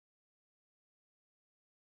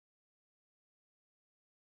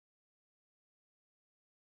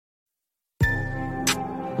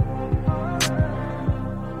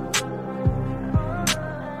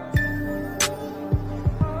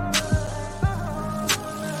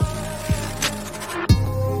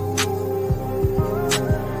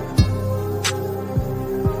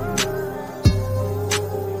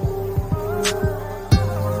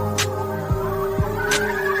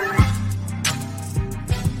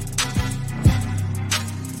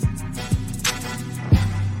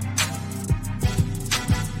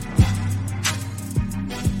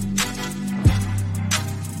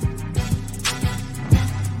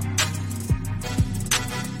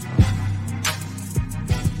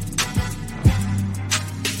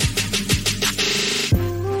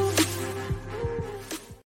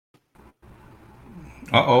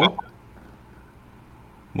Uh-oh.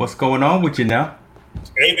 What's going on with you now?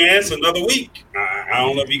 Hey man, it's another week. I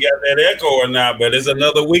don't know if you got that echo or not, but it's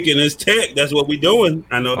another week in this tech. That's what we doing.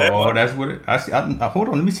 I know that Oh, much. that's what it. I see. Hold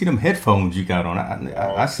on. Let me see them headphones you got on. I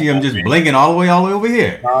Oh, see come them on, just man. blinking all the way over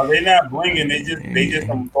here. No, they're not blinging. They just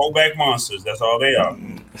some throwback monsters. That's all they are.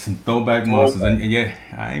 Some throwback monsters, Throwback. and yeah,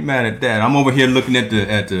 I ain't mad at that. I'm over here looking at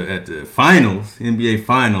the finals, NBA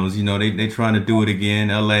finals. You know, they trying to do it again,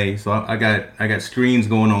 LA. So I got screens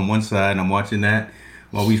going on one side, and I'm watching that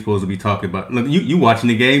while we supposed to be talking about. Look, you watching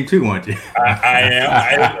the game too, aren't you? I am.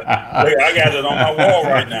 Look, I got it on my wall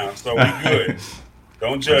right now, so we good.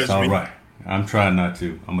 Don't That's judge all me. right. I'm trying not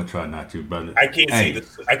to. I'm gonna try not to, brother. Hey,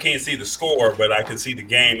 I can't see the score, but I can see the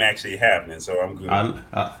game actually happening, so I'm good.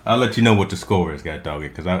 I'll let you know what the score is, God dog it,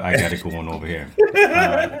 because I got it going over here.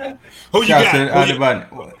 Who you Shout out got? to everybody.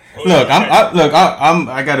 Who Look, you got?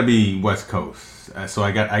 I gotta be West Coast, so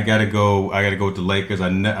I gotta go. I gotta go with the Lakers.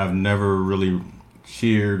 I've never really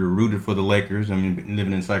cheered or rooted for the Lakers. I mean,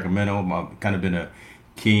 living in Sacramento, I've kind of been a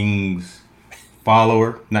Kings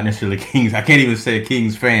follower, not necessarily Kings. I can't even say a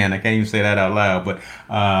Kings fan. I can't even say that out loud. But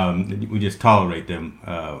we just tolerate them.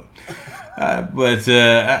 But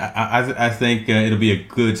I think it'll be a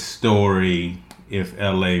good story if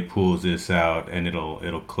LA pulls this out, and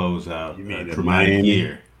it'll close out You a mean in dramatic Miami?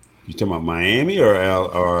 year. You talking about Miami or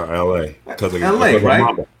LA? LA, Because of right?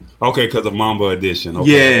 Mamba. Okay, because of Mamba edition.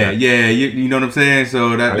 Okay, I Yeah, got yeah, you know what I'm saying.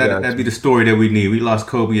 So I got that'd be you. the story that we need. We lost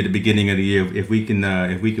Kobe at the beginning of the year. If we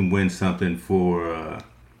can win something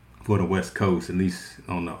for the West Coast, at least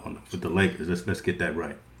with the Lakers, let's get that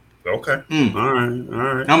right. Okay. All right.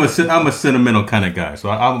 All right. I'm a sentimental kind of guy, so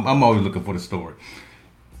I'm always looking for the story.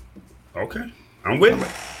 Okay. I'm with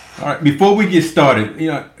it. All right, before we get started,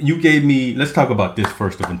 you gave me. Let's talk about this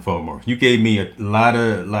first and foremost. You gave me a lot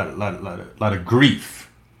of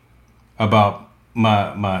grief about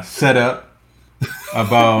my setup,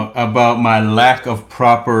 about my lack of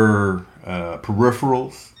proper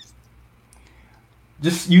peripherals.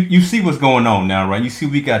 Just you see what's going on now, right? You see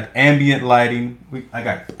we got ambient lighting.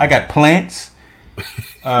 I got plants.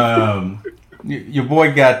 Um, your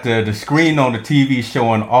boy got the screen on the TV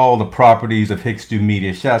showing all the properties of Hicks Do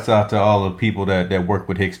Media. Shouts out to all the people that work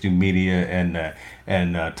with Hicks Do Media and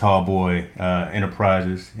Tallboy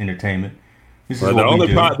Enterprises Entertainment. This is Well, the what we only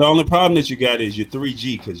do. the only problem that you got is your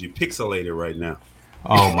 3G because you're pixelated right now.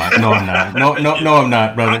 Oh my! No, I'm not. No, I'm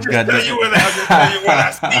not, brother. I'm just telling you what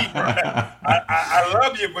I see, bro. I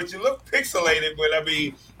love you, but you look pixelated. But I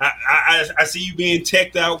mean, I see you being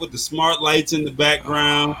teched out with the smart lights in the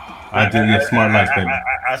background. I do get smart lights, baby.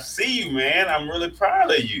 I see you, man. I'm really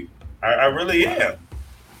proud of you. I really am.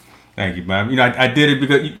 Thank you, man. I did it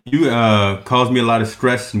because you caused me a lot of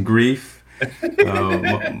stress and grief.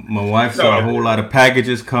 My wife saw a No, whole lot of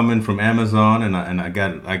packages coming from Amazon, and I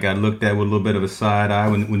got looked at with a little bit of a side eye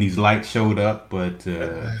when these lights showed up. But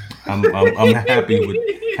I'm happy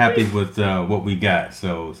with what we got.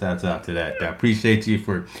 So shouts out to that. I appreciate you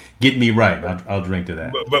for getting me right. I'll drink to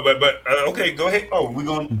that. but okay, go ahead. Oh,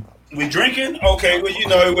 we drinking? Okay, well,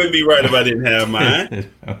 it wouldn't be right if I didn't have mine.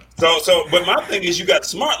 But my thing is, you got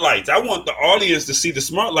smart lights. I want the audience to see the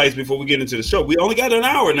smart lights before we get into the show. We only got an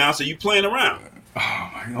hour now, so you playing around.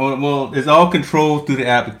 Well, it's all controlled through the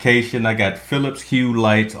application. I got Philips Hue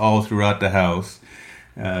lights all throughout the house,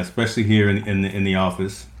 especially here in the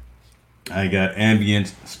office. I got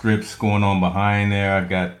ambient strips going on behind there. I've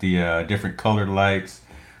got the different colored lights.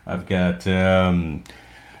 I've got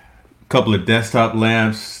couple of desktop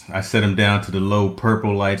lamps. I set them down to the low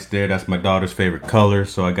purple lights there. That's my daughter's favorite color,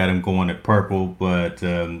 so I got them going at purple. But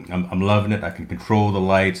I'm loving it. I can control the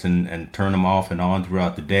lights and turn them off and on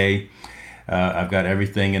throughout the day. I've got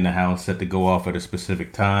everything in the house set to go off at a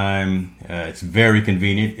specific time. It's very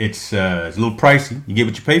convenient. It's a little pricey. You get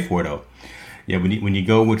what you pay for, though. Yeah, when you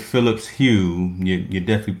go with Philips Hue, you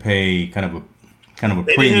definitely pay kind of a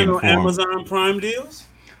They didn't have premium no for 'em. Amazon Prime deals.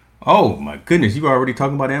 Oh my goodness, you already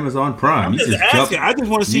talking about Amazon Prime? I'm You just just asking. jump. I just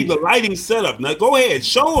want to see You, the lighting setup. Now, go ahead,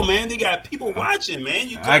 show them, man. They got people watching, man.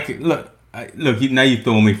 You I got can look. Now you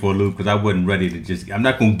throwing me for a loop because I wasn't ready to just. I'm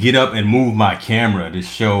not gonna get up and move my camera to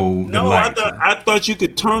show the no. lights. I thought you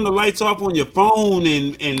could turn the lights off on your phone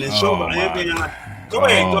and then show the Oh my. ambient light. Go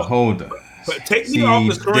ahead, Oh, go. hold on. But take me off See,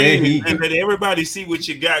 the there screen he and go. let everybody see what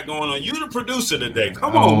you got going on. You the producer today.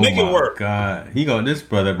 Come on, Oh make it my work. God. He got this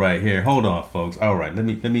brother right here. Hold on, folks. All right, let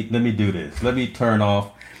me do this. Let me turn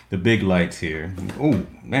off the big lights here. Oh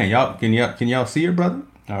man, y'all see it, brother?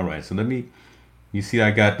 All right, so let me. You see,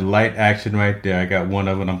 I got the light action right there. I got one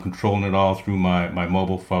of it. I'm controlling it all through my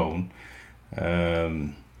mobile phone.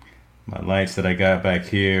 Um, my lights that I got back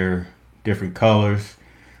here, different colors.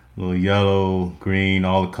 little yellow, green,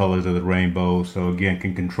 all the colors of the rainbow. So again,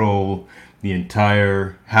 can control the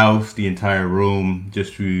entire house, the entire room,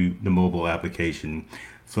 just through the mobile application.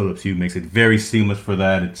 Philips Hue makes it very seamless for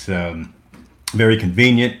that. It's very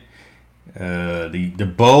convenient.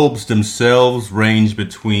 The bulbs themselves range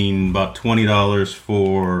between about $20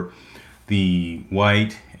 for the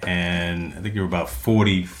white, and I think they're about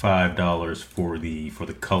 $45 for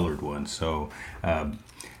the colored one. So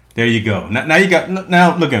there you go. Now you got,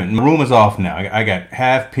 now look at it. My room is off now. I got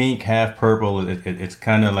half pink, half purple. It's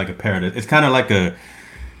kind of like a paradox. It's kind of like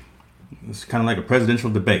a presidential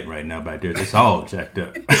debate right now back there. It's all jacked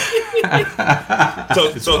up.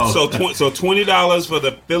 So $20 for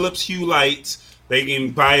the Philips Hue lights. They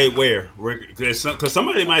can buy it where? Because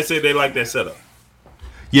somebody might say they like that setup.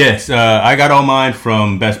 Yes, I got all mine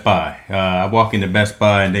from Best Buy. I walk into Best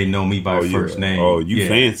Buy and they know me by first name. Oh, you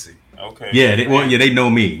fancy. Okay. Yeah, they know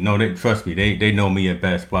me. No, trust me. They know me at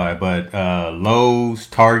Best Buy. But Lowe's,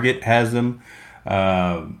 Target has them.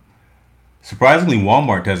 Surprisingly,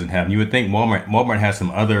 Walmart doesn't have them. You would think Walmart has some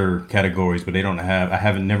other categories, but they don't have. I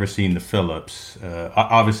haven't never seen the Philips.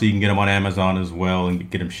 Obviously, you can get them on Amazon as well and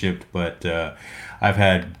get them shipped. But I've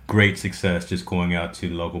had great success just going out to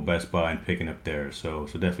the local Best Buy and picking up there. So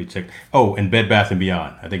definitely check. Oh, and Bed Bath &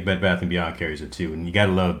 Beyond. I think Bed Bath & Beyond carries it too. And you got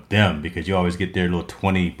to love them because you always get their little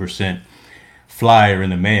 20% flyer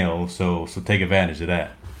in the mail. So take advantage of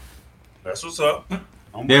that. That's what's up.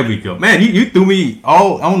 There we go. Man, you threw me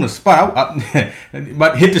all on the spot.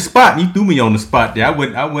 But hit the spot. You threw me on the spot there.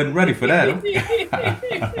 I wasn't ready for that.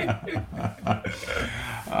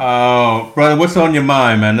 Brother, what's on your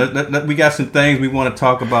mind, man? We got some things we want to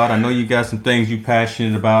talk about. I know you got some things you're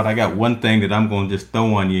passionate about. I got one thing that I'm going to just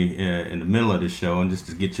throw on you in the middle of the show and just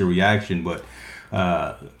to get your reaction. But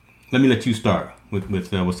let me let you start with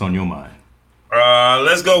what's on your mind.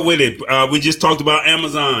 Let's go with it. We just talked about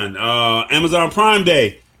Amazon. Amazon Prime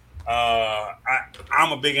Day.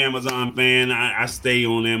 I'm a big Amazon fan. I stay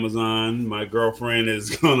on Amazon. My girlfriend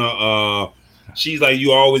is gonna. She's like,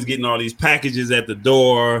 you always getting all these packages at the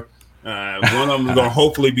door. One of them is gonna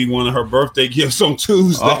hopefully be one of her birthday gifts on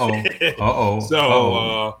Tuesday. So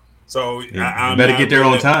I better get there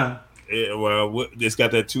on time. Yeah, well, it's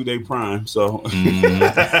got that 2-day Prime. So.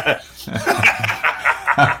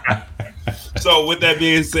 So with that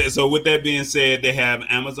being said, they have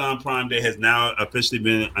Amazon Prime Day has now officially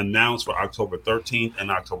been announced for October 13th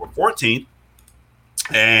and October 14th.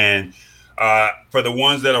 And for the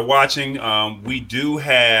ones that are watching, we do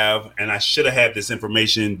have, and I should have had this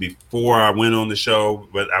information before I went on the show,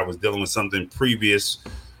 but I was dealing with something previous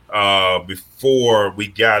before we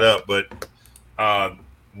got up. But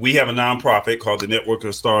we have a nonprofit called the Network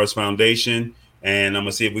of Stars Foundation. And I'm going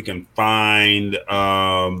to see if we can find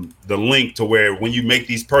the link to where when you make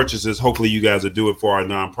these purchases, hopefully you guys will do it for our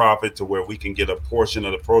nonprofit to where we can get a portion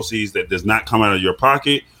of the proceeds that does not come out of your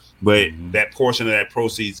pocket. But that portion of that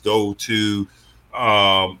proceeds go to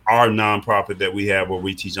our nonprofit that we have where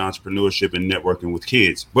we teach entrepreneurship and networking with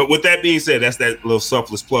kids. But with that being said, that's that little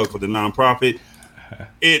selfless plug for the nonprofit.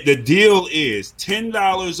 The deal is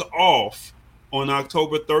 $10 off on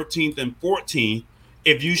October 13th and 14th.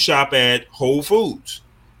 If you shop at Whole Foods.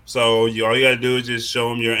 So all you got to do is just show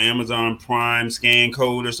them your Amazon Prime scan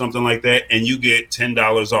code or something like that, and you get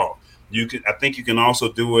 $10 off. I think you can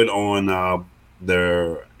also do it on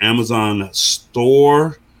their Amazon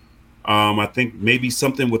store. I think maybe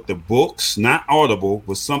something with the books, not Audible,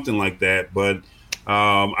 but something like that. But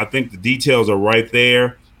I think the details are right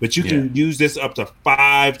there. But you can use this up to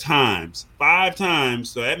 5 times. 5 times.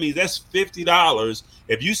 So that means that's $50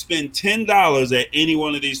 if you spend $10 at any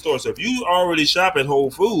one of these stores. So if you already shop at Whole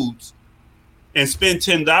Foods and spend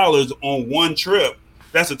 $10 on one trip,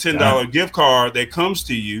 that's a $10 gift card that comes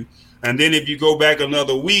to you. And then if you go back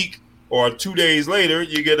another week or 2 days later,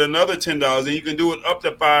 you get another $10, and you can do it up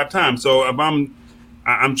to 5 times. So if I'm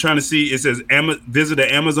trying to see, it says visit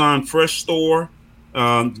the Amazon Fresh store.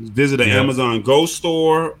 Visit an Amazon Go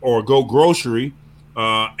store or Go Grocery,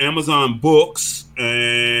 Amazon Books,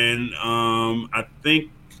 and I think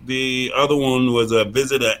the other one was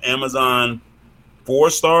visit an Amazon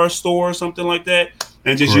 4-star store or something like that,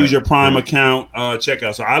 and just use your Prime account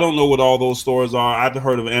checkout. So I don't know what all those stores are. I've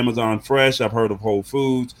heard of Amazon Fresh. I've heard of Whole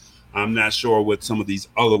Foods. I'm not sure what some of these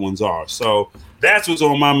other ones are. So that's what's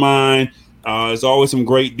on my mind. There's always some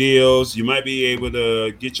great deals. You might be able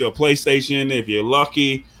to get you a PlayStation if you're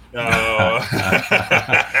lucky.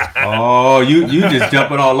 Oh, you just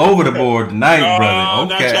jumping all over the board tonight,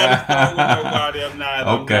 brother. Okay. I'm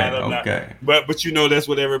not. But you know that's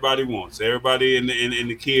what everybody wants. Everybody and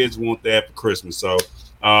the kids want that for Christmas. So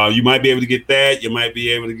You might be able to get that. You might be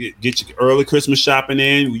able to get your early Christmas shopping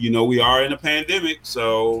in. You know, we are in a pandemic,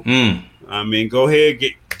 so I mean, go ahead,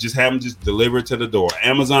 just have them just deliver it to the door.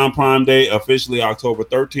 Amazon Prime Day officially October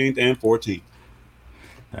 13th and 14th.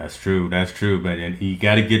 That's true. But you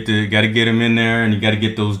got to get them in there, and you got to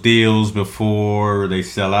get those deals before they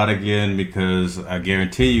sell out again. Because I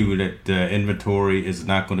guarantee you that inventory is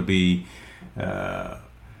not going to be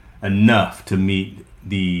enough to meet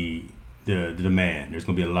the demand. There's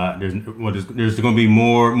going to be a lot. There's going to be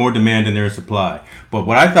more demand than there is supply. But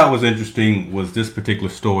what I thought was interesting was this particular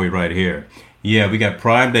story right here. Yeah, we got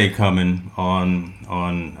Prime Day coming on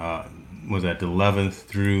was that the 11th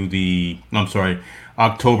through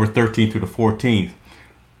October 13th through the 14th.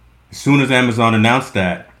 As soon as Amazon announced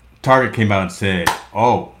that, Target came out and said,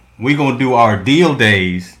 "Oh, we're gonna do our deal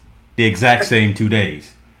days the exact same 2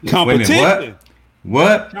 days." Competition. Wait a minute,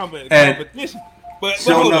 what? Competition. But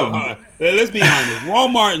hold on. Let's be honest.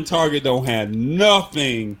 Walmart and Target don't have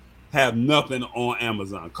nothing on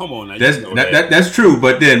Amazon. Come on now. That's true.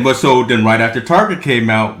 But then right after Target came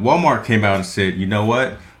out, Walmart came out and said, "You know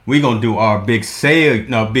what? We're gonna do our big save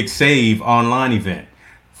online event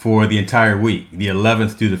for the entire week, the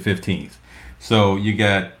 11th through the 15th." So you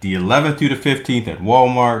got the 11th through the 15th at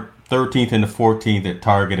Walmart, 13th and the 14th at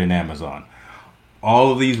Target and Amazon.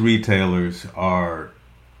 All of these retailers are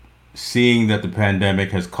seeing that the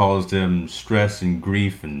pandemic has caused them stress and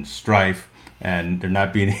grief and strife, and they're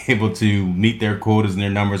not being able to meet their quotas and their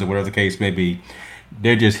numbers or whatever the case may be.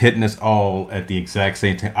 They're just hitting us all at the exact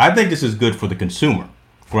same time. I think this is good for the consumer,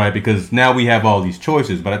 right? Because now we have all these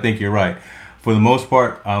choices. But I think you're right. For the most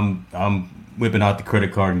part, I'm whipping out the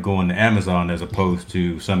credit card and going to Amazon as opposed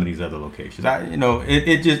to some of these other locations.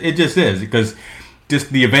 It just is, because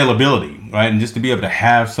just the availability, right? And just to be able to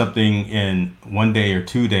have something in 1 day or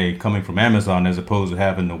 2 day coming from Amazon as opposed to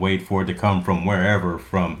having to wait for it to come from wherever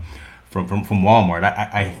from Walmart.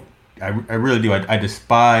 I really do. I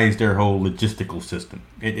despise their whole logistical system.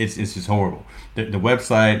 It's just horrible. The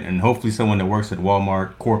website, and hopefully someone that works at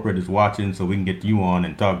Walmart corporate is watching so we can get you on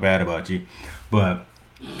and talk bad about you. But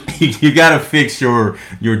you got to fix your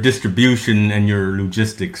distribution and your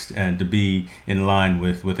logistics and to be in line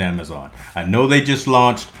with Amazon. I know they just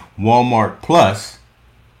launched Walmart Plus,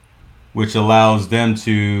 which allows them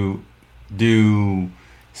to do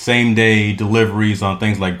same day deliveries on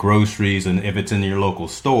things like groceries and if it's in your local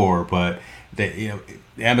store, but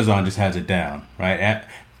Amazon just has it down, right?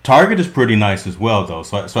 Target is pretty nice as well, though.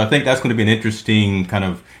 So I think that's going to be an interesting kind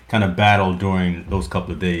of battle during those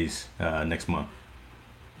couple of days next month.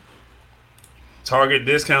 Target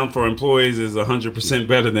discount for employees is 100%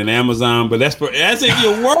 better than Amazon, but that's if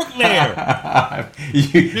you work there.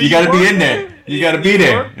 you got to be in there. You got to be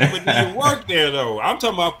there. But do you work there though? I'm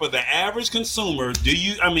talking about for the average consumer. Do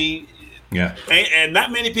you? I mean, yeah. And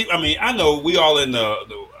not many people. I mean, I know we all in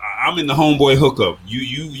I'm in the homeboy hookup.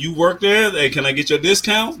 You work there? Hey, can I get your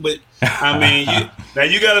discount? But I mean, now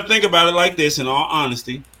you got to think about it like this. In all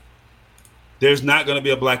honesty, there's not going to be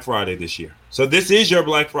a Black Friday this year. So this is your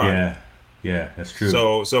Black Friday. Yeah, that's true.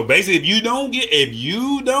 So basically, if you don't get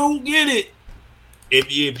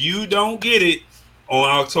it on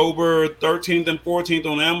October 13th and 14th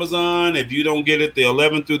on Amazon, if you don't get it the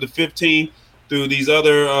 11th through the 15th through these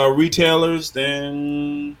other retailers,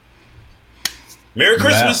 then Merry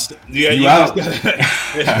Christmas. Yeah,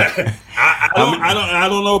 I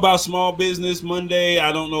don't know about Small Business Monday.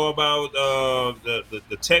 I don't know about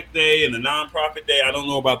the Tech Day and the Nonprofit Day. I don't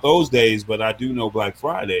know about those days, but I do know Black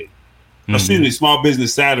Friday. Mm-hmm. Excuse me, Small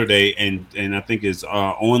Business Saturday, and I think it's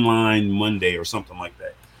Online Monday or something like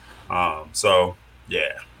that. So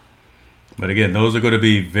yeah. But again, those are going to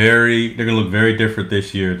be they're going to look very different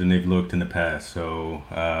this year than they've looked in the past. So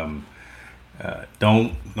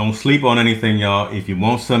don't sleep on anything, y'all. If you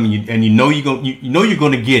want something, and you know you're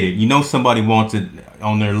going to get it. You know somebody wants it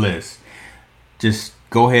on their list. Just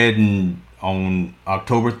go ahead and on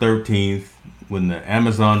October 13th, when the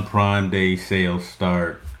Amazon Prime Day sales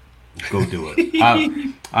start, go do it.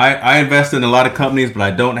 I invest in a lot of companies, but I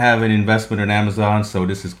don't have an investment in Amazon. So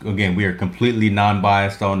this is, again, we are completely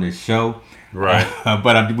non-biased on this show. Right.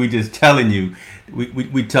 But we just telling you,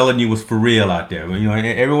 we telling you what's for real out there. You know,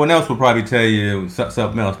 everyone else will probably tell you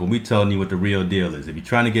something else, but we telling you what the real deal is. If you're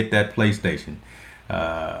trying to get that PlayStation,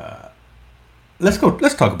 let's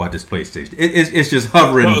talk about this PlayStation. It's just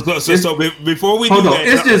hovering. So before we hold do on, that,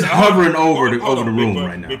 it's just hovering over the room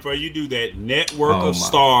right now. Before you do that, Network of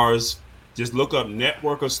Stars. Just look up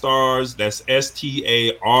Network of Stars. That's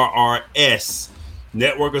STARRS.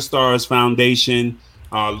 Network of Stars Foundation.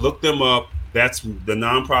 Look them up. That's the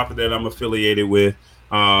nonprofit that I'm affiliated with.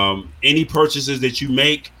 Any purchases that you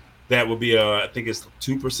make, that would be I think it's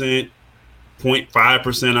 2%,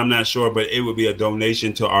 0.5%. I'm not sure, but it would be a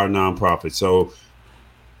donation to our nonprofit. So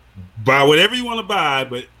buy whatever you want to buy,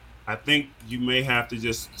 but I think you may have to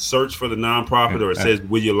just search for the nonprofit, or it says,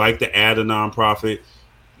 would you like to add a nonprofit?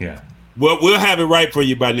 Yeah. Well, we'll have it right for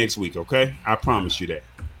you by next week, okay? I promise you that.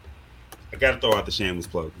 I got to throw out the shameless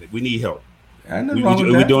plug. We need help.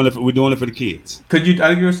 We're doing it for the kids. Cause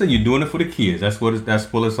you said you're doing it for the kids. That's what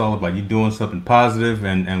it's all about. You're doing something positive,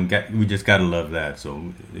 and we just gotta love that.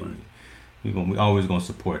 So we always gonna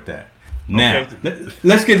support that. Now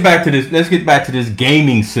let's get back to this. Let's get back to this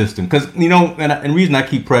gaming system, because and the reason I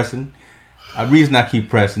keep pressing,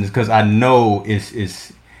 is because I know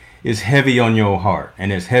it's heavy on your heart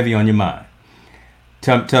and it's heavy on your mind.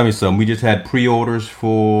 Tell me something. We just had pre-orders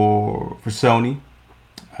for Sony.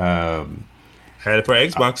 Had it for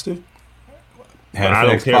Xbox too. I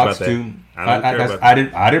don't care about that.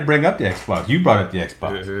 I didn't bring up the Xbox. You brought up the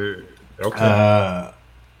Xbox. Okay.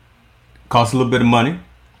 Costs a little bit of money,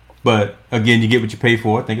 but again, you get what you pay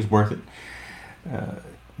for. I think it's worth it.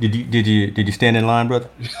 Did you stand in line, brother?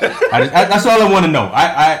 That's all I want to know.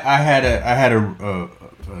 I had a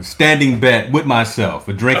standing bet with myself,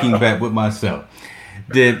 a drinking bet with myself.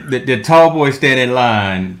 Did Tall Boy stand in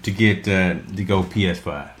line to get to go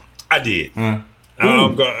PS5? I did.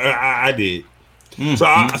 I did.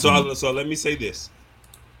 So let me say this: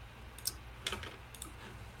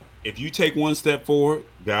 if you take one step forward,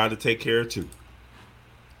 God will take care of two.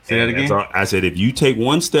 Say that again. I said, if you take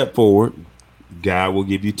one step forward, God will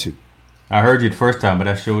give you two. I heard you the first time, but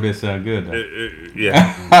that sure did sound good.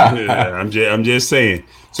 Yeah, I'm just saying.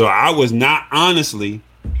 So I honestly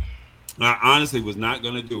was not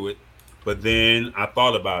going to do it, but then I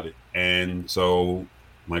thought about it, and so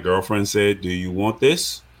my girlfriend said, "Do you want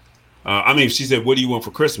this?" She said, "What do you want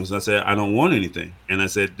for Christmas?" And I said, "I don't want anything." And I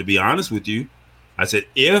said, "To be honest with you," I said,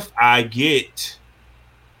 if I get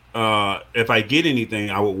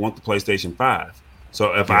anything, I would want the PlayStation 5.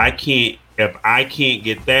 So if I can't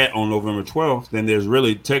get that on November 12th, then there's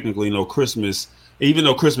really technically no Christmas. Even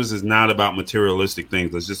though Christmas is not about materialistic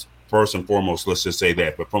things, let's just first and foremost, let's just say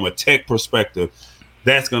that. But from a tech perspective,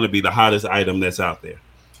 that's going to be the hottest item that's out there.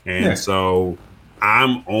 And so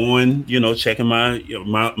I'm on, checking my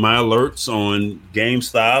alerts on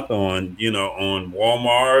GameStop, on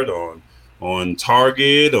Walmart, on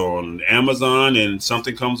Target, on Amazon, and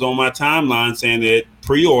something comes on my timeline saying that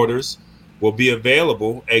pre-orders will be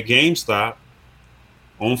available at GameStop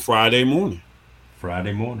on Friday morning.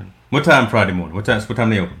 Friday morning. What time Friday morning? What time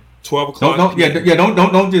they open? 12 o'clock.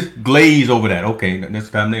 Don't just glaze over that. Okay, that's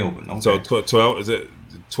the time they open. Okay.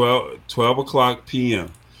 So 12 o'clock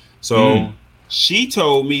p.m. So she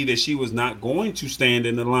told me that she was not going to stand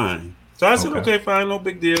in the line. So I said, okay, fine, no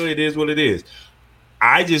big deal. It is what it is.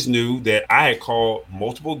 I just knew that I had called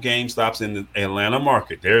multiple GameStops in the Atlanta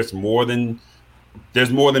market. There's more than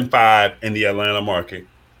 5 in the Atlanta market,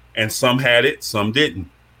 and some had it, some didn't.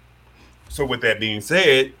 So with that being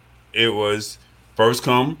said, it was first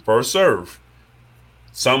come, first serve.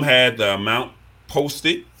 Some had the amount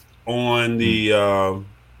posted on the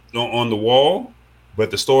wall, but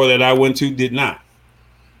the store that I went to did not.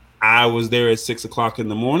 I was there at 6 o'clock in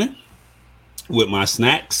the morning with my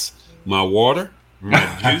snacks, my water,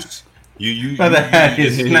 my juice. You had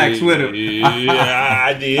his snacks with him. Yeah,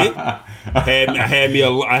 I did.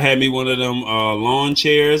 I had me one of them lawn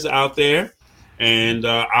chairs out there, and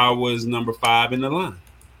I was number 5 in the line.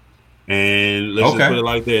 And let's just put it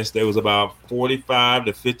like this: there was about 45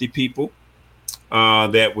 to 50 people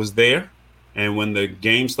that was there. And when the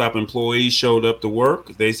GameStop employees showed up to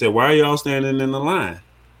work, they said, "Why are y'all standing in the line?"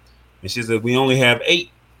 And she said, "We only have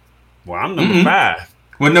 8." Well, I'm number 5.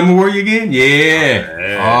 What number were you again?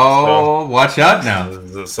 Yeah. Watch out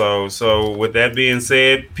now. So with that being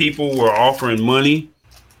said, people were offering money.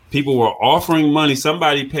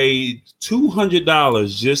 Somebody paid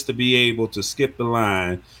 $200 just to be able to skip the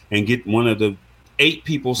line and get one of the 8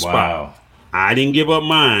 people spot. Wow. I didn't give up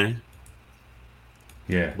mine.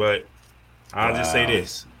 Yeah. But I'll just say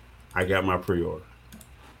this. I got my pre-order.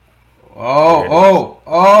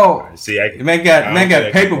 See, man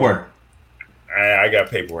got paperwork. I got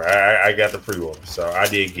paperwork. I got the pre-order, so I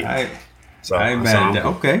did get it. I ain't mad at that.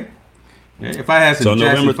 Okay. Yeah, if I had some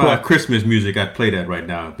Jackson 5 Christmas music, I'd play that right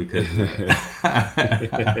now because.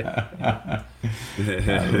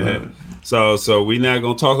 So we're not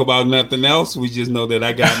gonna talk about nothing else. We just know that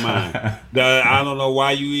I got mine. I don't know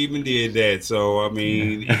why you even did that. So I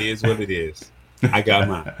mean, it is what it is. I got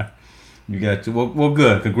mine. You got to. Well,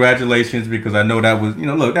 good. Congratulations, because I know that was,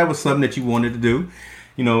 that was something that you wanted to do.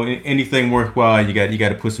 anything worthwhile, you got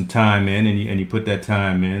to put some time in, and you put that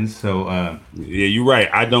time in. So yeah, you're right.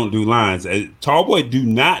 I don't do lines. Tallboy do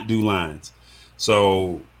not do lines.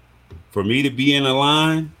 So for me to be in a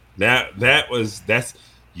line, that's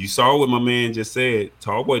you saw what my man just said.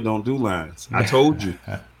 Tallboy don't do lines. I told you,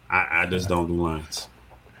 I just don't do lines.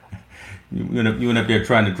 You went up there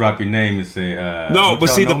trying to drop your name and say no, but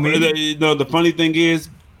see the funny thing is,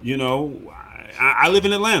 I live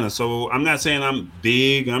in Atlanta, so I'm not saying I'm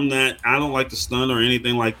big. I don't like to stun or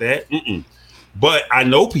anything like that. But I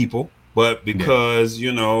know people. But because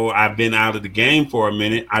I've been out of the game for a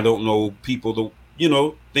minute, I don't know people.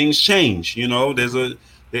 Things change. There's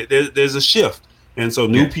a shift, and so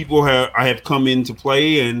new people have come into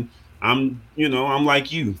play, and I'm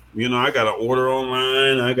like you. I got to order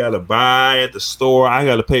online. I got to buy at the store. I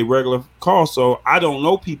got to pay regular costs. So I don't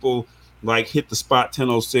know people like Hit the Spot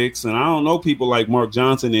 1006, and I don't know people like Mark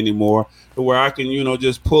Johnson anymore, to where I can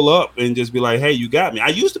just pull up and just be like, hey, you got me. I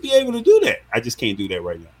used to be able to do that. I just can't do that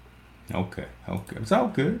right now. Okay, it's all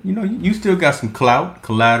good. You still got some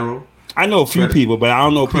collateral. I know a few people, but I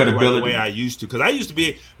don't know people like the way I used to. Because I used to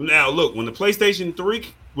be. Now look, when the PlayStation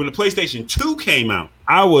 2 came out,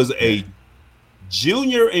 I was a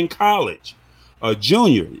junior in college. A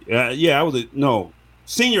junior, I was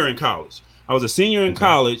senior in college. I was a senior in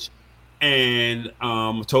college, and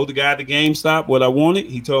told the guy at the GameStop what I wanted.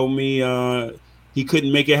 He told me he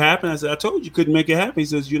couldn't make it happen. I said, I told you couldn't make it happen. He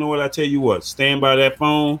says, you know what? I tell you what, stand by that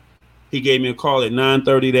phone. He gave me a call at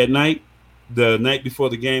 9:30 that night, the night before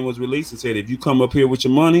the game was released, and said, if you come up here with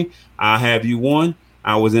your money, I'll have you one.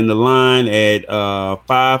 I was in the line at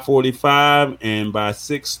 5:45, and by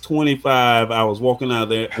 6:25, I was walking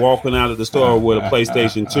out of the store with a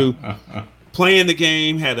PlayStation 2, playing the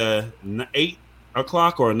game. Had a 8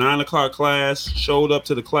 o'clock or a 9 o'clock class. Showed up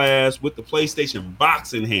to the class with the PlayStation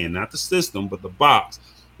box in hand, not the system, but the box.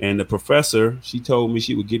 And the professor, she told me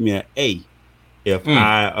she would give me an A if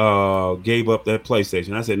I gave up that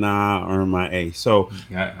PlayStation. I said, nah, I earned my A. So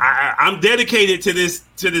I'm dedicated to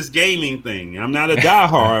this gaming thing. I'm not a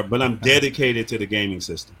diehard, but I'm dedicated to the gaming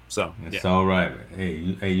system. So it's all right. Hey,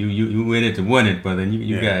 you win it to win it, but then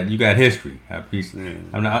you got history.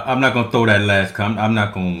 I'm not gonna throw that last comment. I'm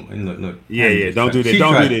not gonna look. Yeah. Don't do that.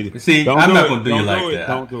 Don't do that. See, I'm not gonna do you like that.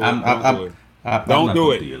 Don't do it. Don't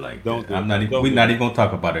do it. We're not even gonna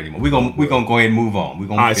talk about it anymore. We're gonna go ahead and move on.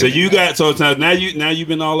 All right. So now you've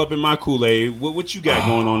been all up in my Kool-Aid. What you got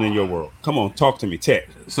going on in your world? Come on, talk to me, Tech.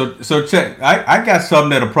 So Tech, I got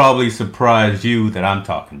something that'll probably surprise you that I'm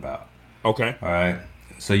talking about. Okay. All right.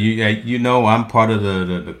 So I'm part of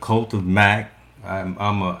the cult of Mac. I'm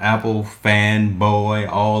an Apple fanboy,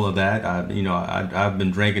 all of that. I've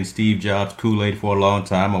been drinking Steve Jobs Kool-Aid for a long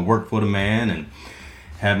time. I worked for the man and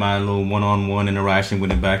had my little one-on-one interaction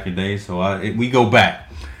with him back in the day, so we go back.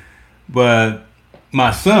 But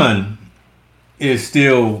my son is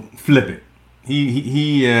still flippant.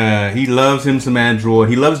 He loves him some Android.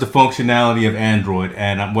 He loves the functionality of Android,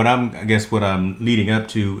 and what I'm leading up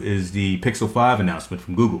to is the Pixel 5 announcement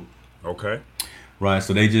from Google. Okay. Right.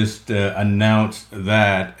 So they just announced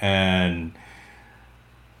that, and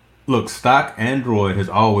look, stock Android has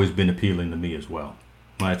always been appealing to me as well.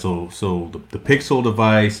 Right, so the Pixel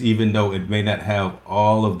device, even though it may not have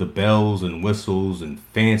all of the bells and whistles and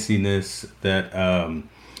fanciness that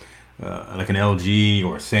like an LG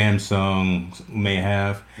or a Samsung may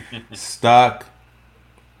have, stock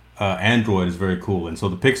Android is very cool. And so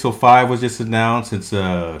the Pixel 5 was just announced. It's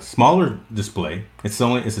a smaller display. It's a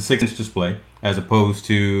 6-inch display as opposed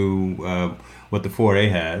to what the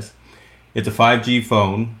 4A has. It's a 5G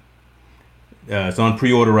phone. It's on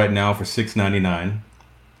pre-order right now for $699.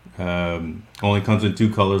 Only comes in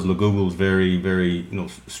 2 colors. Google is very, very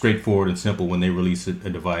straightforward and simple when they release a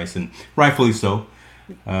device, and rightfully so.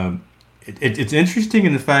 It's interesting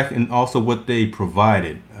in the fact, and also what they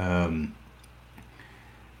provided.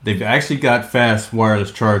 They've actually got fast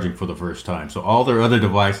wireless charging for the first time. So all their other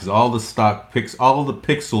devices, all the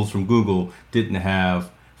Pixels from Google didn't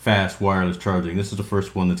have fast wireless charging. This is the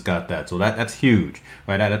first one that's got that. So that's huge,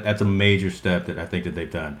 right? That's a major step that I think that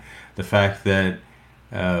they've done. The fact that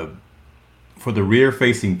for the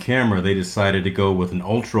rear-facing camera, they decided to go with an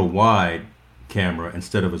ultra-wide camera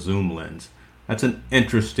instead of a zoom lens. That's an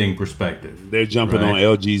interesting perspective. They're jumping on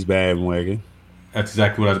LG's bandwagon. That's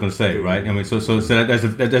exactly what I was going to say, right? I mean, so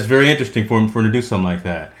that's very interesting for them to do something like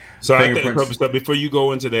that. So I think before you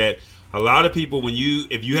go into that, a lot of people,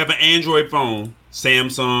 if you have an Android phone,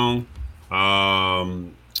 Samsung,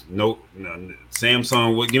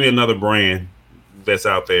 Samsung. Give me another brand that's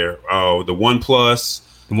out there. Oh, the OnePlus.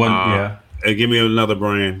 Yeah. And give me another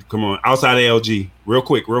brand. Come on, outside of LG, real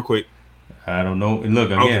quick. I don't know. Look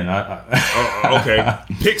again. Okay.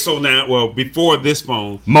 Pixel now. Well, before this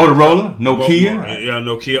phone, Motorola, Nokia. Yeah,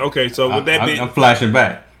 Nokia. Okay, so with that being, I'm flashing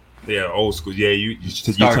back. Yeah, old school. Yeah, you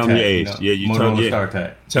Star telling your Tech, age. Yeah, you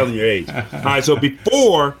telling your age. All right, so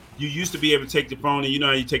before you used to be able to take the phone, and you know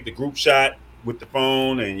how you take the group shot with the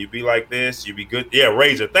phone, and you be like this, you be good. Yeah,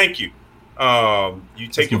 Razor. Thank you. You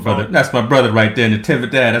take your phone. That's my brother right there. And the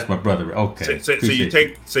Dad, that's my brother. Okay.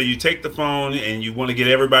 So you take the phone and you want to get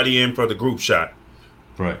everybody in for the group shot.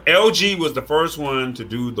 Right. LG was the first one to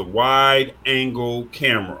do the wide angle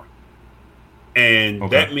camera. And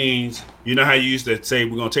that means, you know how you used to say,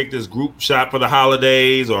 we're going to take this group shot for the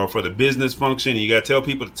holidays or for the business function. And you got to tell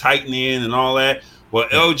people to tighten in and all that. Well,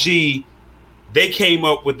 LG, they came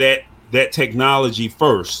up with that technology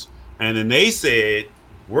first. And then they said,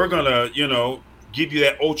 we're going to, give you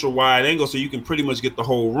that ultra wide angle so you can pretty much get the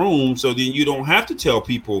whole room. So then you don't have to tell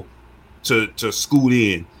people to scoot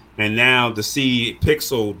in. And now to see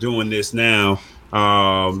Pixel doing this now,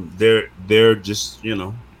 they're just,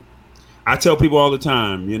 I tell people all the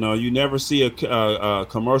time, you never see a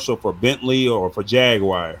commercial for Bentley or for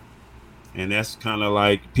Jaguar. And that's kind of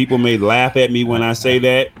like, people may laugh at me when I say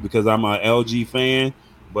that because I'm a LG fan.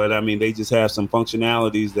 But, I mean, they just have some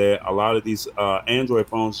functionalities that a lot of these Android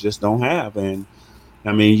phones just don't have. And,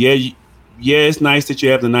 I mean, yeah, it's nice that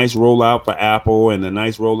you have the nice rollout for Apple and the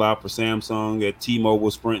nice rollout for Samsung at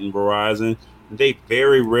T-Mobile, Sprint, and Verizon. They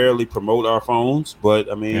very rarely promote our phones. But,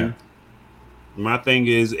 I mean, my thing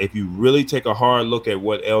is, if you really take a hard look at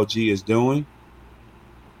what LG is doing,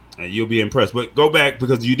 you'll be impressed. But go back,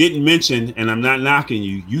 because you didn't mention, and I'm not knocking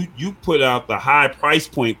you. You put out the high price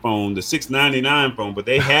point phone, the $699 phone, but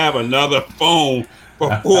they have another phone for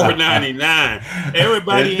 $499.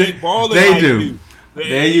 Everybody ain't balling like you.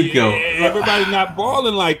 There you go. Everybody not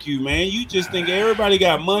balling like you, man. You just think everybody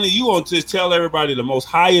got money. You want to just tell everybody the most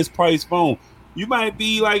highest price phone. You might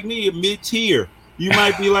be like me, a mid-tier. You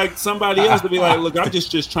might be like somebody else to be like, look, I'm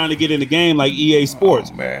just trying to get in the game like EA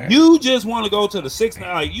Sports. Oh, you just want to go to the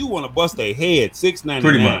 $699, like you want to bust their head,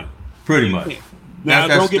 $699. Pretty much. Now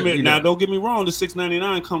don't get me wrong, the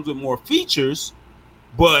 $699 comes with more features,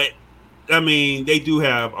 but I mean they do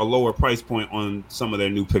have a lower price point on some of their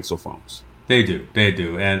new Pixel phones. They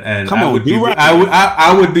do, and come on,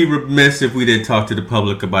 I would be remiss if we didn't talk to the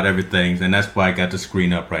public about everything, and that's why I got the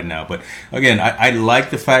screen up right now. But again, I like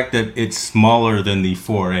the fact that it's smaller than the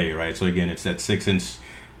 4A, right? So again, it's that 6-inch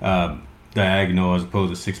diagonal as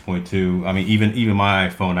opposed to 6.2. I mean, even my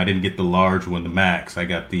iPhone, I didn't get the large one, the Max. I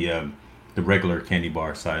got the regular candy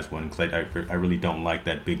bar size one because I really don't like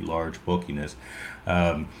that big, large bulkiness.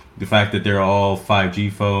 The fact that they're all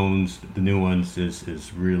 5G phones, the new ones,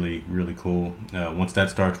 is really, really cool. Once that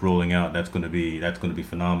starts rolling out, that's going to be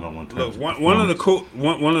phenomenal. Look, one of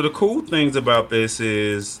the cool things about this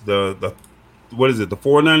is the what is it, the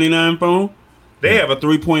 $499 phone? They have a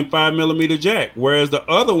 3.5 millimeter jack, whereas the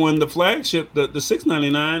other one, the flagship, the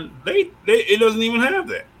 $699, it doesn't even have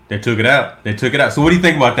that. They took it out. So what do you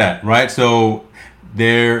think about that? Right. So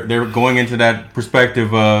they're going into that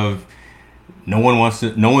perspective of no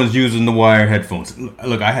one's using the wired headphones.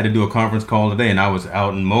 Look, I had to do a conference call today, and I was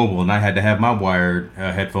out in mobile, and I had to have my wired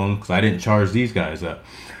headphones because I didn't charge these guys up.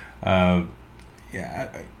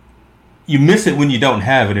 You miss it when you don't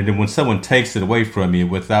have it, and then when someone takes it away from you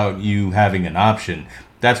without you having an option,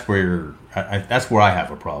 that's where I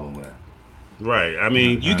have a problem with it. Right. I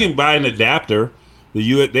mean, you can buy an adapter.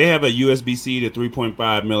 They have a USB-C to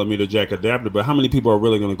 3.5 millimeter jack adapter, but how many people are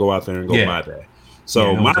really going to go out there and go buy that?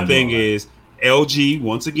 So my thing is, LG,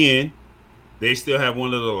 once again, they still have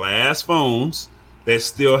one of the last phones that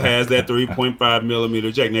still has that 3.5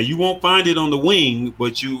 millimeter jack. Now you won't find it on the Wing,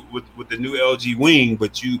 but with the new LG Wing,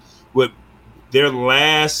 with their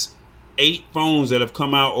last 8 phones that have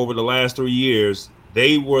come out over the last 3 years,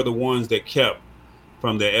 they were the ones that kept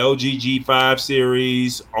from the LG G5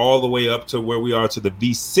 series all the way up to where we are to the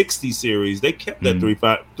V60 series. They kept that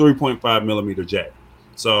 3.5 millimeter jack.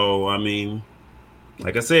 So I mean,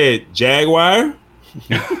 like I said, Jaguar,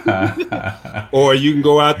 or you can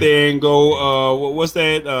go out there and go. What's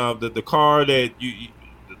that? The car that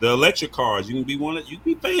the electric cars. You can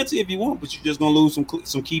be fancy if you want, but you're just gonna lose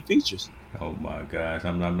some key features. Oh my gosh,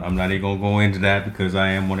 I'm not even gonna go into that because I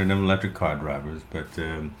am one of them electric car drivers. But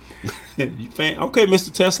okay,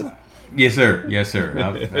 Mr. Tesla. Yes, sir.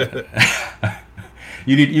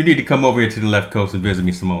 You need to come over here to the left coast and visit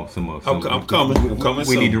me some more. I'm coming.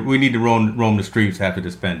 We need to roam the streets after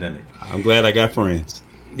this pandemic. I'm glad I got friends.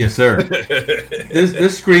 Yes, sir.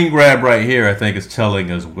 This screen grab right here, I think, is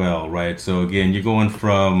telling as well, right? So again, you're going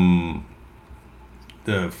from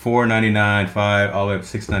the $499, $5, all the way up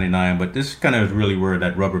to $699. But this kind of is really where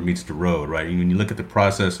that rubber meets the road, right? When you look at the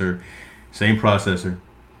processor, same processor,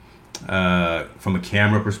 from a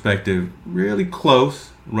camera perspective, really close,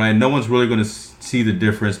 right? No one's really going to see the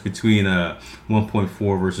difference between a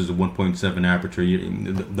 1.4 versus a 1.7 aperture.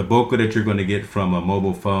 The bokeh that you're going to get from a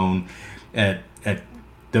mobile phone at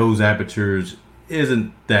those apertures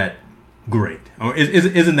isn't that great, or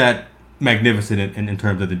isn't that magnificent in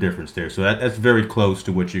terms of the difference there. So that's very close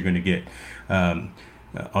to what you're going to get on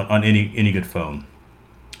any good phone.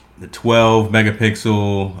 The 12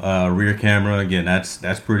 megapixel rear camera, again,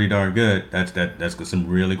 that's pretty darn good. That's got some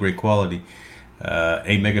really great quality.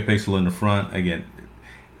 8 megapixel in the front. Again,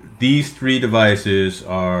 these three devices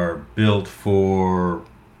are built for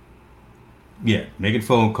making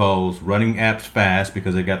phone calls, running apps fast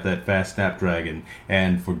because they got that fast Snapdragon,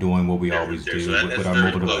 and for doing what we always do with our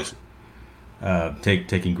mobile devices,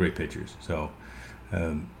 taking great pictures. So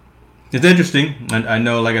it's interesting. I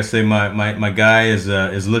know, like I say, my guy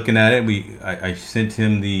is looking at it. I sent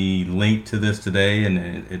him the link to this today, and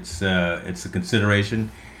it's a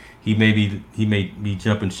consideration. He may be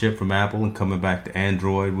jumping ship from Apple and coming back to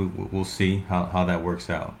Android. We'll see how that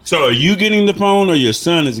works out. So are you getting the phone, or your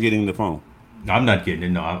son is getting the phone? I'm not getting it.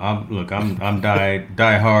 No, I'm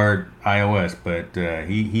die hard iOS, but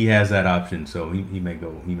he has that option, so he may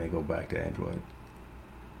go back to Android.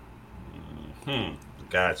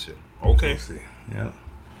 Gotcha. Okay. We'll see. Yeah.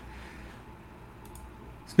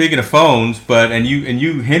 Speaking of phones, and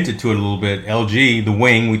you hinted to it a little bit. LG, the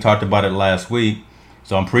Wing, we talked about it last week.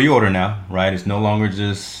 So I'm pre-order now, right? It's no longer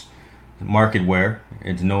just market wear.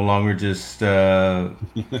 It's no longer just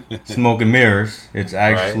smoke and mirrors. It's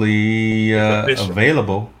actually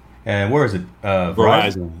available. And where is it?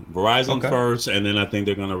 Verizon okay. First, and then I think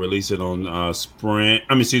they're going to release it on Sprint.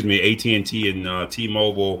 AT&T and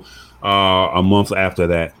T-Mobile a month after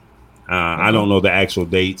that. I don't know the actual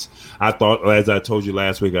dates. I thought, as I told you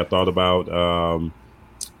last week, I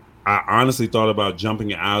honestly thought about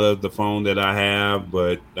jumping out of the phone that I have,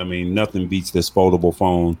 but I mean, nothing beats this foldable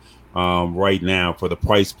phone right now for the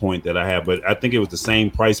price point that I have. But I think it was the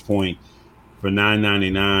same price point for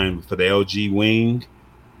 $999 for the LG Wing,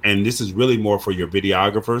 and this is really more for your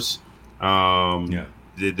videographers.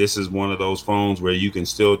 This is one of those phones where you can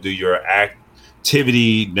still do your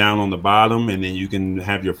activity down on the bottom, and then you can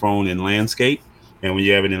have your phone in landscape. And when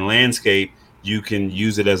you have it in landscape, you can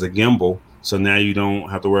use it as a gimbal. So now you don't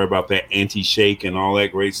have to worry about that anti-shake and all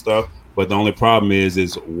that great stuff. But the only problem is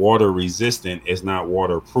it's water resistant. It's not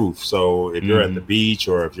waterproof. So if you're at the beach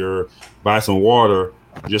or if you're by some water,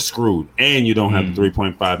 you're screwed. And you don't have the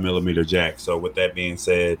 3.5 millimeter jack. So with that being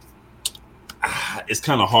said, it's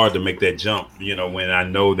kind of hard to make that jump, when I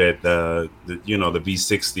know that the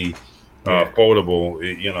V60 foldable,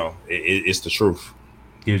 it's the truth.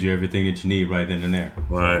 Gives you everything that you need right then and there.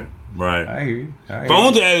 Right. I hear you.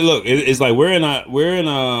 Phones. Look, it's like we're in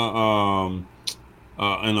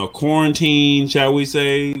a quarantine, shall we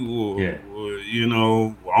say?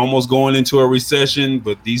 Almost going into a recession,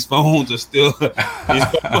 but these phones are still.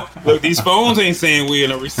 These phones ain't saying we're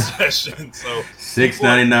in a recession. So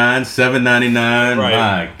 $699, $799. Right.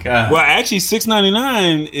 My God. Well, actually,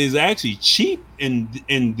 $699 is actually cheap in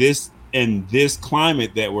this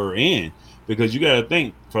climate that we're in, because you got to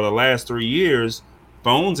think, for the last 3 years,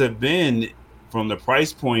 phones have been from the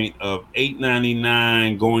price point of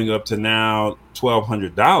 $899 going up to now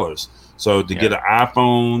 $1,200. So to get an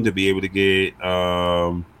iPhone, to be able to get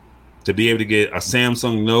a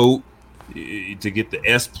Samsung Note, to get the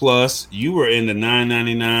S Plus, you were in the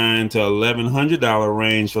 $999 to $1,100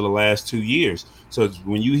 range for the last 2 years. So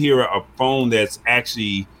when you hear a phone that's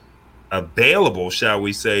actually available, shall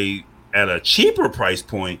we say, at a cheaper price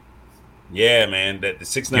point, yeah, man, that the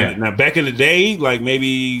 $699. Now, back in the day, like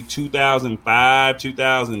maybe 2005,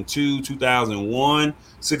 2002, 2001,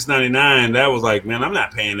 $699. That was like, man, I'm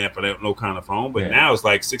not paying that for that no kind of phone. But now it's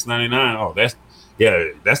like $699. Oh,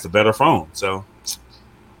 that's the better phone. So,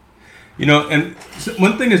 and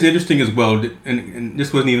one thing that's interesting as well, and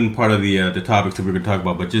this wasn't even part of the topics that we were going to talk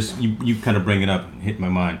about, but just you kind of bring it up and hit my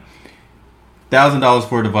mind. $1,000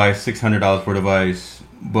 for a device, $600 for a device.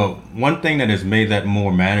 But one thing that has made that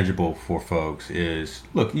more manageable for folks is,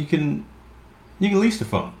 look, you can lease the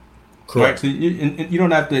phone. Correct. Right? So you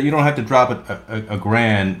don't have to drop a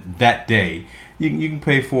grand that day. You can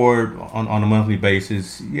pay for it on a monthly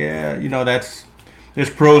basis. Yeah, there's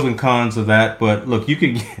pros and cons of that. But look, you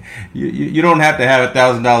don't have to have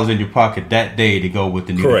 $1,000 in your pocket that day to go with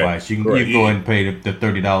the new device. You can go ahead and pay the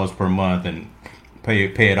 $30 per month and pay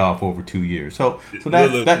it off over 2 years. So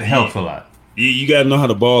that helps a lot. You got to know how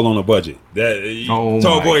to ball on a budget.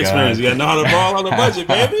 Tall boy experience. You got to know how to ball on a budget,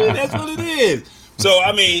 baby. That's what it is. So,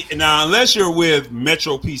 I mean, now, unless you're with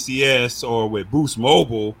Metro PCS or with Boost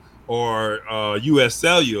Mobile or US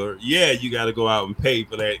Cellular, yeah, you got to go out and pay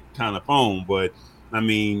for that kind of phone. But, I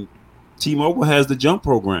mean, T-Mobile has the Jump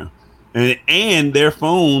program. And their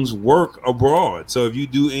phones work abroad. So if you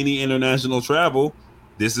do any international travel,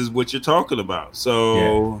 this is what you're talking about.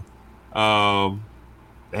 So,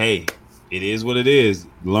 hey, it is what it is.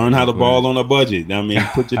 Learn how to ball on a budget. I mean,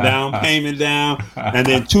 put your down payment down. And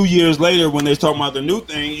then 2 years later, when they're talking about the new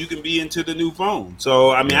thing, you can be into the new phone.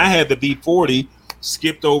 So, I mean, I had the V40,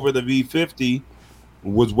 skipped over the V50,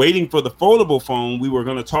 was waiting for the foldable phone. We were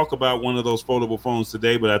going to talk about one of those foldable phones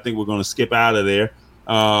today, but I think we're going to skip out of there.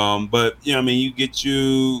 But you know, I mean, I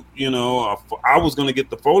was going to get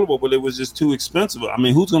the foldable, but it was just too expensive. I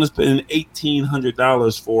mean, who's going to spend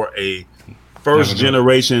 $1,800 for a first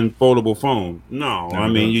generation foldable phone? No, I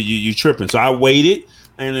mean, you tripping. So I waited,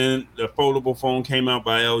 and then the foldable phone came out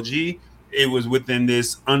by LG. It was within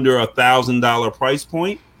this under $1,000 price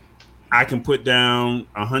point. I can put down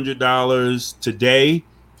 $100 today.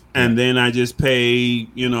 And then I just pay,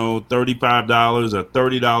 $35 or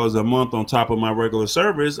 $30 a month on top of my regular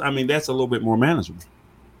service. I mean, that's a little bit more manageable.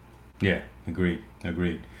 Yeah, agreed.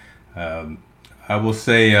 I will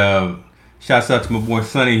say, shouts out to my boy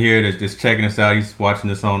Sonny here that's just checking us out. He's watching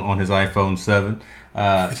this on his iPhone 7.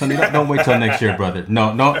 Sonny, don't wait till next year, brother.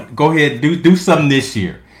 No, go ahead, do something this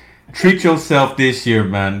year. Treat yourself this year,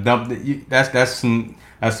 man. That's some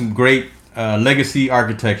great legacy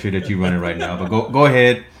architecture that you're running right now. But go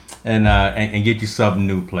ahead. And get you something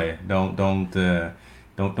new, player. Don't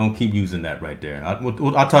keep using that right there.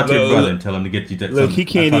 I'll talk to your brother and tell him to get you that. Look, he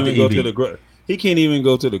can't even go to the he can't even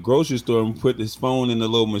go to the grocery store and put his phone in the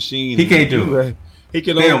little machine. He can't do it. He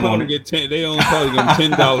can only probably get $10. They only probably get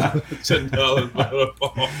 $10. $10 for the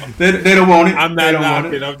phone. They don't want it. I'm not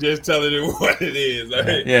knocking. I'm just telling you what it is.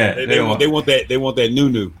 Right? Yeah, they want that. They want that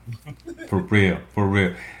new. For real.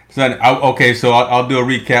 So I'll do a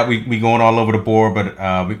recap. We going all over the board, but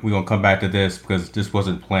we're going to come back to this because this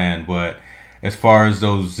wasn't planned. But as far as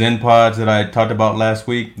those Zen Pods that I talked about last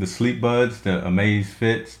week, the Sleep Buds, the Amaze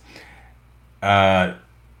Fits, the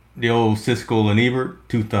old Siskel and Ebert,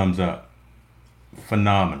 2 thumbs up.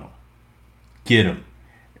 Phenomenal. Get them.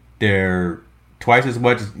 They're twice as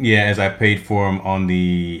much as I paid for them on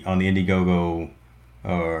the Indiegogo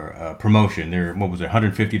promotion. They're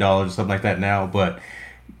 $150 or something like that now, but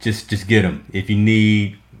just get them. If you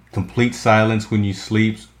need complete silence when you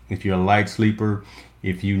sleep, if you're a light sleeper,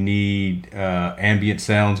 if you need ambient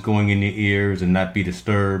sounds going in your ears and not be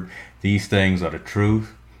disturbed, these things are the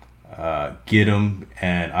truth. Get them,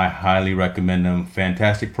 and I highly recommend them.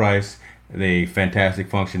 Fantastic price. They fantastic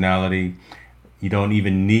functionality. You don't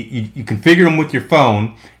even need you configure them with your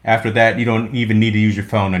phone. After that, you don't even need to use your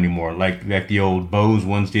phone anymore. Like the old Bose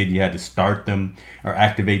ones did, you had to start them or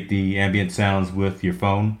activate the ambient sounds with your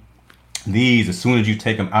phone. These, as soon as you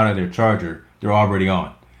take them out of their charger, they're already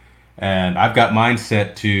on. And I've got mine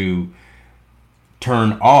set to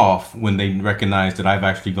turn off when they recognize that I've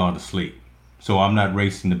actually gone to sleep. So I'm not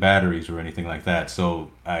racing the batteries or anything like that.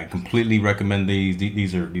 So I completely recommend these.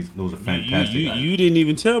 Those are fantastic. You didn't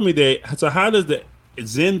even tell me that. So how does the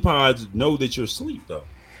Zen Pods know that you're asleep though?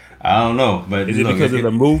 I don't know, but is it because of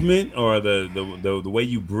the movement or the way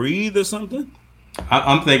you breathe or something?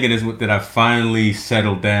 I'm thinking is that I finally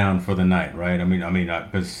settled down for the night, right? I mean,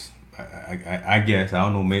 because I guess I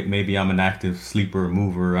don't know. Maybe I'm an active sleeper,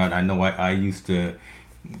 mover. I know I used to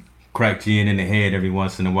crack Jen in the head every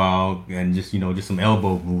once in a while and just some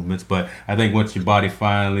elbow movements, but I think once your body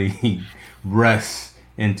finally rests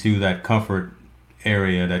into that comfort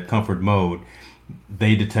area, that comfort mode,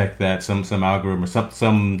 they detect that some algorithm or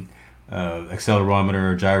some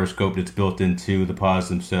accelerometer or gyroscope that's built into the pods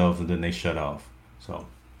themselves, and then they shut off. So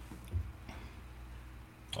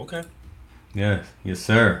okay, yes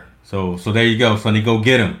sir. So there you go, Sonny. Go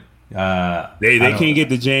get them. They can't get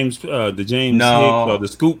the James or the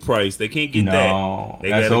scoop price. They can't get that. They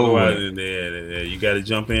got to go out in there. You got to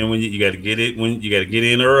jump in when you got to get it when you got to get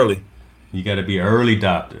in early. You got to be an early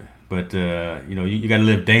adopter, but you got to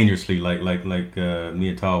live dangerously like me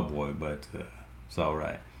and Tall Boy. But it's all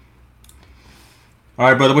right. All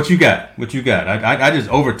right, brother. What you got? I just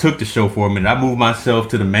overtook the show for a minute. I moved myself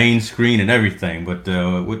to the main screen and everything. But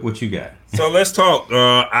what you got? So let's talk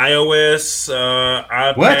iOS,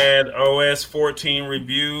 iPad OS 14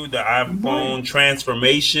 review, the iPhone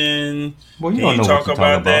transformation. Well, you don't know what you're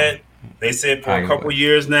talking about. They said for a couple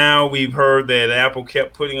years now, we've heard that Apple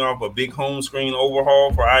kept putting off a big home screen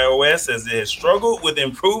overhaul for iOS as it has struggled with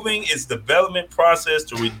improving its development process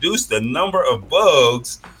to reduce the number of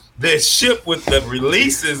bugs that ship with the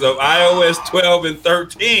releases of iOS 12 and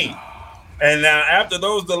 13. And now after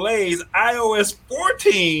those delays, iOS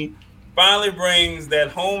 14 finally brings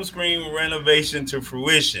that home screen renovation to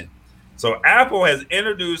fruition. So Apple has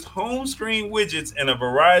introduced home screen widgets in a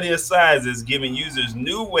variety of sizes, giving users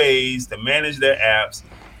new ways to manage their apps,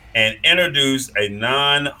 and introduced a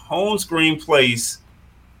non-home screen place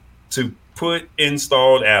to put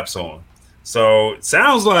installed apps on. So it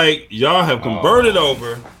sounds like y'all have converted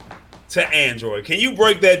over to Android. Can you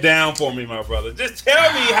break that down for me, my brother? Just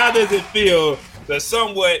tell me, how does it feel that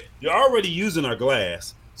somewhat you're already using our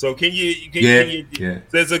glass? So can you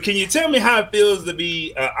tell me how it feels to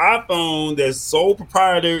be an iPhone that's sole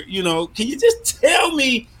proprietor? You know, can you just tell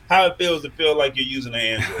me how it feels to feel like you're using an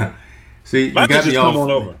Android? See, you got me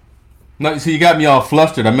all over. No, see, you got me all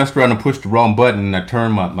flustered. I messed around and pushed the wrong button, and I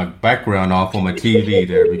turned my background off on my TV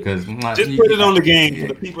there because just put it on the game for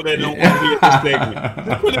the people that don't want to hear this segment.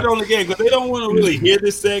 Just put it on the game because they don't want to really hear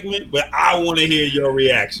this segment, but I want to hear your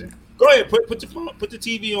reaction. Go ahead, put the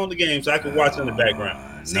TV on the game so I can watch in the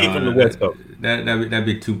background. See it from the West Coast. That'd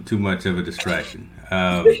be too much of a distraction.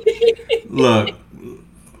 Look,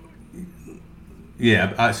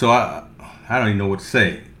 yeah. So I don't even know what to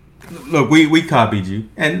say. Look, we copied you,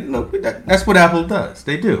 and look, that's what Apple does.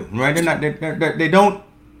 They do, right? They don't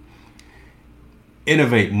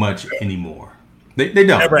innovate much anymore. They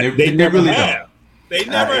don't. They really don't. They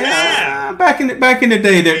never have. Back in the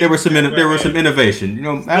day, there was some innovation. You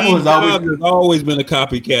know, Apple has always been a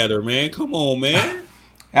copycatter, man. Come on, man.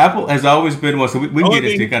 Apple has always been one. So we can get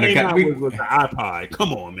into kind of with the iPod.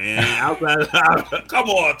 Come on, man. Come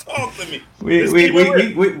on, talk to me. We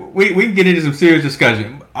can get into some serious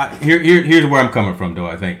discussion. Here's where I'm coming from, though.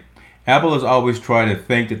 I think Apple has always tried to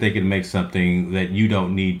think that they can make something that you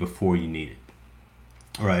don't need before you need it.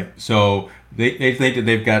 All right, so they think that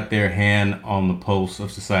they've got their hand on the pulse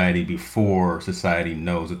of society before society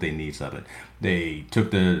knows that they need something. They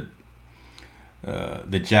took the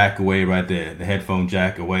jack away, right? The headphone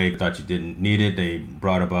jack away. Thought you didn't need it. They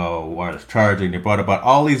brought about wireless charging. They brought about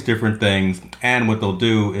all these different things. And what they'll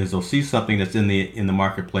do is they'll see something that's in the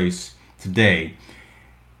marketplace today,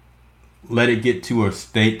 let it get to a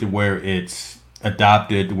state to where it's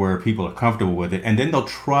adopted, where people are comfortable with it, and then they'll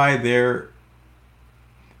try their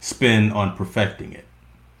spin on perfecting it.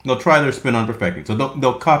 They'll try their spin on perfecting. So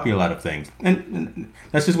they'll copy a lot of things, and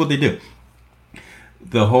that's just what they do.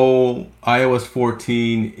 The whole iOS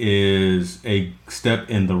 14 is a step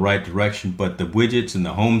in the right direction, but the widgets and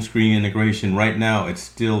the home screen integration right now, it's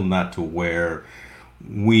still not to where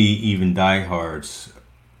we, even diehards,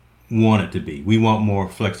 want it to be. We want more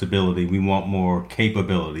flexibility. We want more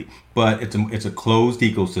capability, but it's a closed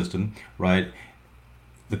ecosystem, right?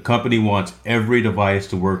 The company wants every device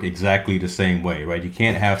to work exactly the same way, right? You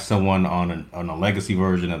can't have someone on a legacy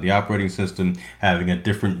version of the operating system having a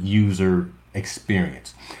different user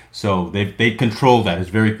experience. So they control that. It's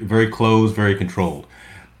very, very closed, very controlled.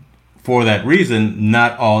 For that reason,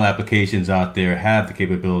 not all applications out there have the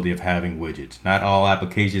capability of having widgets. Not all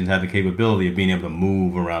applications have the capability of being able to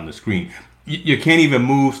move around the screen. You can't even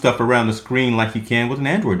move stuff around the screen like you can with an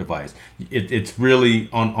Android device. It's really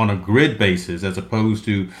on a grid basis, as opposed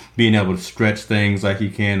to being able to stretch things like you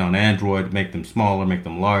can on Android, make them smaller, make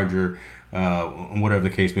them larger, whatever the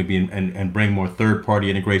case may be, and bring more third-party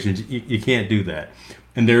integrations. You can't do that.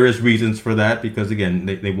 And there is reasons for that, because, again,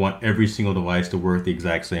 they want every single device to work the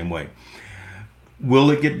exact same way. Will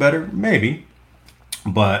it get better? Maybe.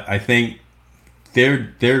 But I think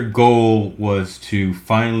their goal was to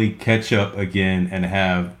finally catch up again and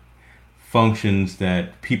have functions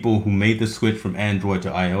that people who made the switch from Android to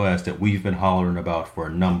iOS that we've been hollering about for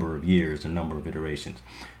a number of years, a number of iterations.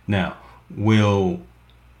 Now, will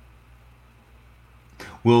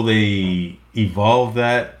they evolve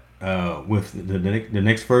that with the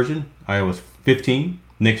next version, iOS 15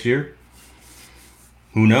 next year?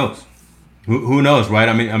 Who knows? Who knows, right?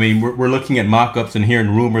 I mean, we're looking at mock-ups and hearing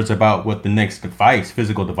rumors about what the next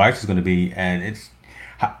physical device is going to be, and it's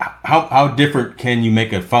how different can you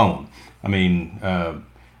make a phone? I mean,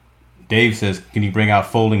 Dave says, can you bring out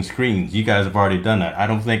folding screens? You guys have already done that. I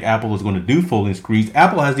don't think Apple is going to do folding screens.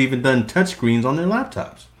 Apple hasn't even done touch screens on their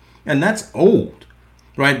laptops, and that's old,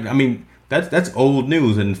 right? I mean, that's old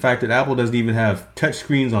news. And the fact that Apple doesn't even have touch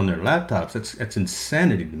screens on their laptops, that's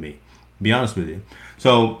insanity to me, to be honest with you.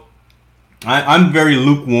 So I'm very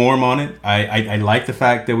lukewarm on it. I like the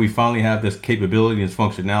fact that we finally have this capability and this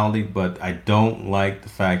functionality, but I don't like the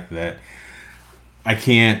fact that I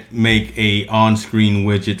can't make a on-screen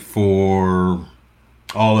widget for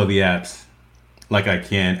all of the apps like I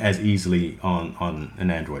can as easily on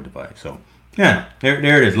an Android device. So yeah, there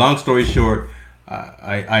it is. Long story short,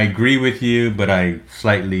 I agree with you, but I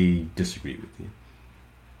slightly disagree with you.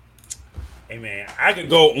 Hey man, I could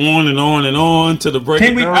go on and on and on to the break.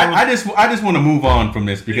 Can we? I just want to move on from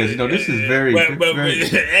this because this is very.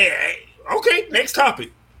 Hey, okay, next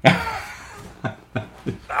topic.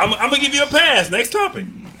 I'm gonna give you a pass. Next topic.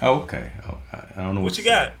 Okay. I don't know what you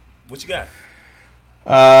got. What you got?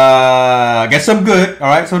 I guess I'm good. All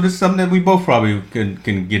right. So this is something that we both probably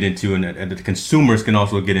can get into, and the consumers can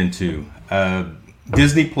also get into.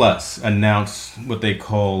 Disney Plus announced what they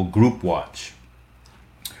call Group Watch.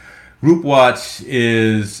 Group Watch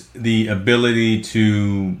is the ability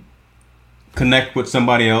to connect with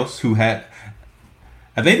somebody else who had.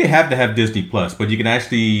 I think they have to have Disney Plus, but you can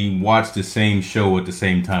actually watch the same show at the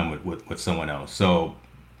same time with someone else. So,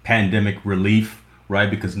 pandemic relief, right?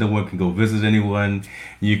 Because no one can go visit anyone.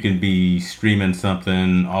 You can be streaming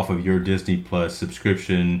something off of your Disney Plus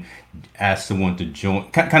subscription, ask someone to join.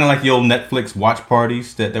 Kind of like the old Netflix watch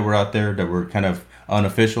parties that were out there that were kind of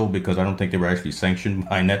unofficial because I don't think they were actually sanctioned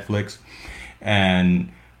by Netflix.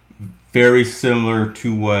 And very similar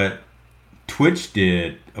to what Twitch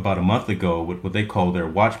did about a month ago with what they call their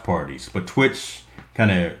watch parties. But Twitch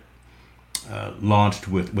kind of launched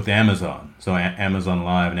with Amazon. So Amazon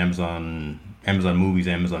Live and Amazon Movies,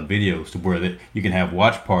 Amazon Videos, to where that you can have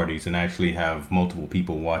watch parties and actually have multiple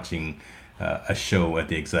people watching a show at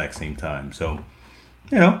the exact same time. So,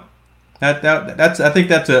 that's I think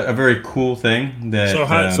that's a very cool thing. That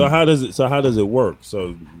how does it work?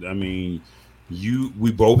 So I mean,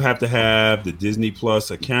 we both have to have the Disney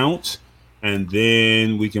Plus account, and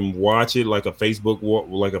then we can watch it like a Facebook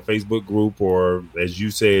group, or as you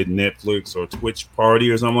said, Netflix or Twitch party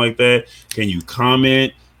or something like that. Can you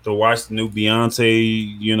comment to watch the new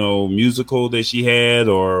Beyonce, musical that she had,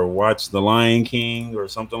 or watch The Lion King or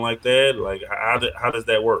something like that? Like how does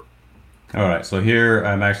that work? All right, so here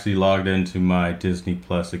I'm actually logged into my Disney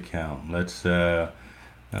Plus account. I'll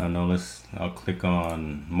click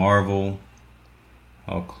on Marvel.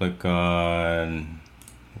 I'll click on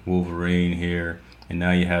Wolverine here, and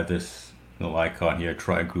now you have this little icon here,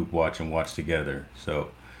 try group watch and watch together.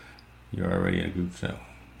 So you're already in a group chat.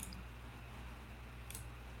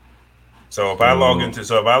 So if I log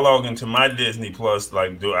into my Disney Plus,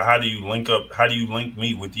 how do you link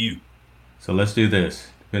me with you? So let's do this.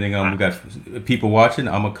 Depending on, we got people watching,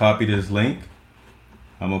 I'm gonna copy this link.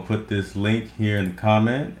 I'm gonna put this link here in the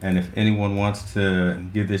comment, and if anyone wants to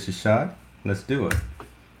give this a shot, let's do it.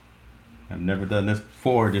 I've never done this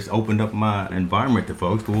before, just opened up my environment to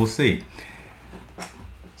folks, but we'll see.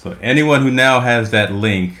 So anyone who now has that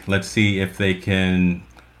link, let's see if they can,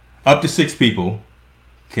 up to 6 people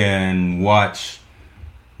can watch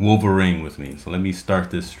Wolverine with me. So let me start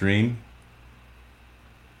this stream.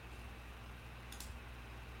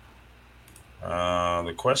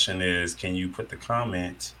 The question is, can you put the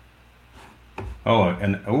comment?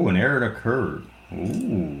 An error occurred.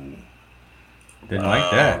 Ooh. Didn't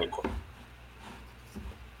like that.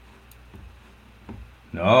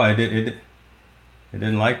 No, I did. It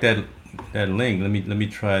didn't like that link. Let me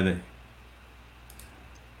try that.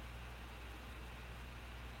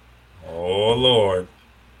 Oh Lord,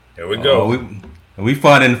 here we go. We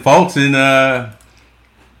finding faults in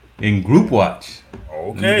Group Watch.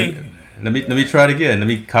 Okay. Let me try it again. Let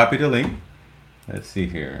me copy the link. Let's see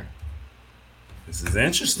here. This is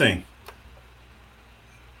interesting.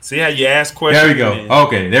 See how you ask questions? There we go.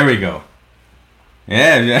 Okay, there we go.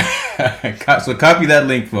 Yeah. So copy that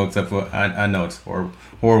link, folks. I know it's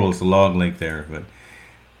horrible. It's a long link there, but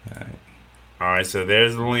all right. So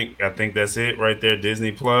there's the link. I think that's it right there.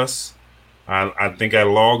 Disney Plus. I think I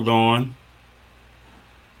logged on,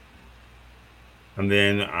 and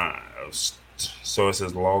then so it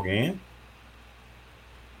says log in.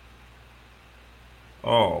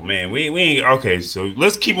 Oh man, we ain't okay. So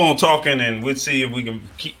let's keep on talking, and we'll see if we can.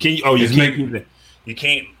 Can you? Oh, you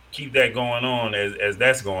can't keep that going on as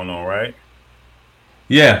that's going on, right?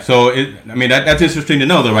 Yeah. So that's interesting to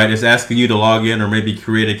know, though, right? It's asking you to log in or maybe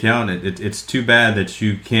create an account. It's too bad that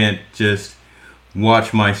you can't just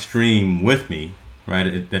watch my stream with me,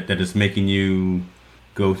 right? That is making you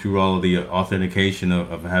go through all of the authentication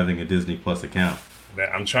of having a Disney Plus account.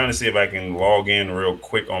 I'm trying to see if I can log in real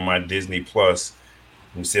quick on my Disney Plus.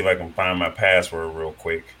 Let me see if I can find my password real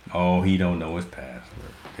quick. Oh, he don't know his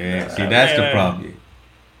password. Yeah, see, that's the problem.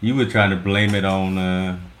 You were trying to blame it on.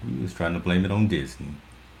 You was trying to blame it on Disney.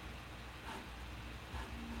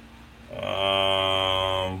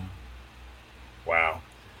 Wow.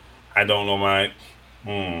 I don't know my.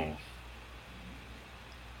 All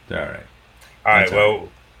right. All right. Well,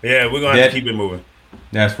 yeah, we're gonna have to keep it moving.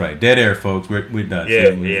 That's right. Dead air, folks. We're done. Yeah,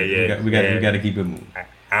 so we got to keep it moving.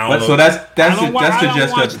 I don't know. So that's I don't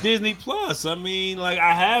watch Disney Plus. I mean, like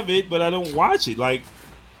I have it, but I don't watch it. Like,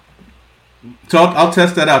 so I'll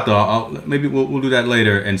test that out though. Maybe we'll do that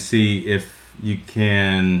later and see if you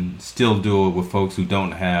can still do it with folks who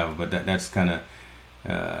don't have. But that's kind of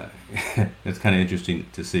that's kind of interesting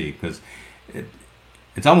to see because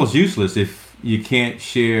it's almost useless if you can't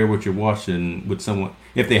share what you're watching with someone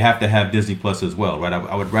if they have to have Disney Plus as well, right?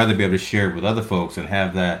 I would rather be able to share it with other folks and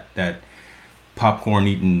have that popcorn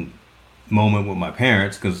eating moment with my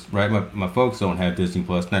parents because my folks don't have Disney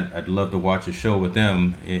Plus and I'd love to watch a show with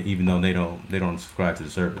them even though they don't subscribe to the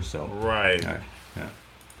service. So right.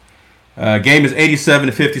 Yeah. Game is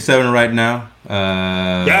 87-57 right now.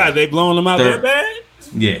 God, they blowing them out that bad?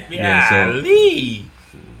 Yeah.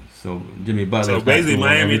 So Jimmy Butler. So basically,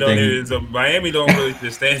 Miami don't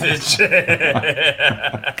really stand a chance.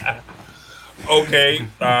 Okay,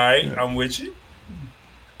 all right, I'm with you.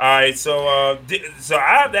 All right, so I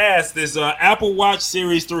have to ask this: Apple Watch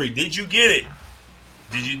Series 3. Did you get it?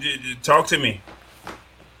 Did you talk to me?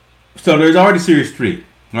 So there's already Series 3,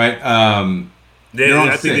 right? They're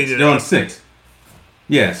on 6. They're on 6.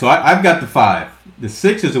 Yeah, so I've got the 5. The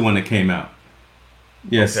 6 is the one that came out.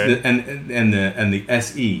 Yes, okay. and the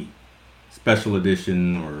SE special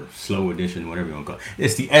edition or slow edition, whatever you want to call it.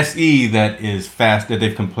 It's the SE that is fast that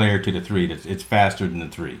they've compared to the 3. It's faster than the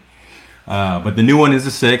 3. But the new one is the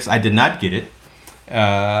 6. I did not get it.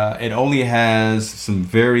 It only has some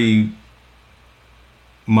very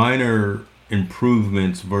minor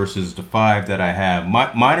improvements versus the 5 that I have.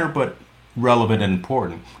 Minor but relevant and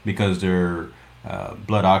important because they're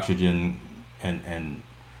blood oxygen and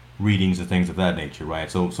readings and things of that nature,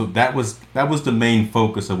 right? So that was the main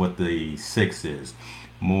focus of what the 6 is.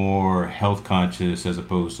 More health conscious as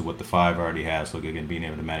opposed to what the 5 already has. So again, being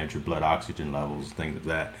able to manage your blood oxygen levels, things like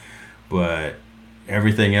that. But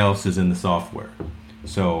everything else is in the software.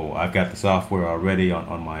 So I've got the software already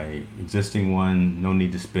on my existing one. No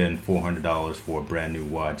need to spend $400 for a brand new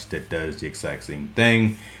watch that does the exact same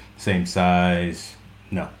thing, same size.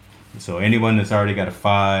 No. So anyone that's already got a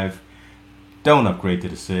 5, don't upgrade to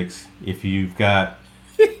the 6. If you've got,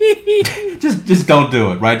 just don't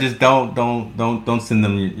do it, right? Just don't send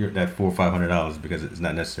them that $400 or $500 because it's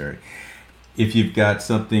not necessary. If you've got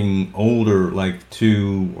something older like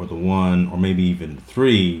 2 or the 1 or maybe even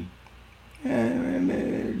 3,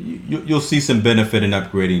 you'll see some benefit in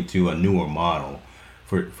upgrading to a newer model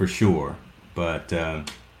for sure. But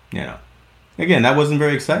again, that wasn't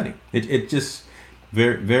very exciting. It just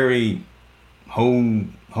very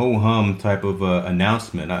ho-hum type of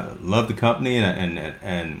announcement. I love the company,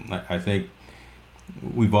 and I think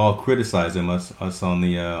we've all criticized them, us on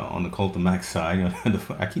the Cult of Mac side.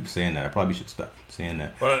 I keep saying that. I probably should stop saying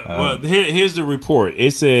that. Well, here's the report.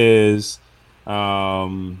 It says,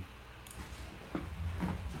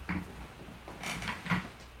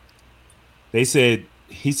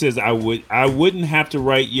 he says I wouldn't have to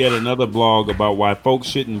write yet another blog about why folks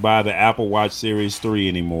shouldn't buy the Apple Watch Series 3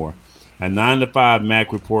 anymore. A 9to5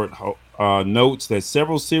 Mac report notes that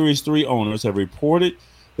several Series 3 owners have reported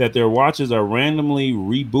that their watches are randomly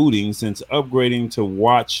rebooting since upgrading to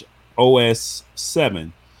Watch OS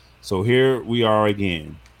 7. So here we are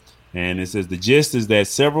again. And it says the gist is that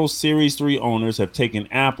several Series 3 owners have taken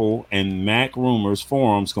Apple and Mac Rumors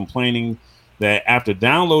forums complaining that after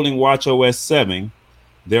downloading Watch OS 7,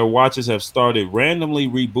 their watches have started randomly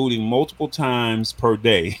rebooting multiple times per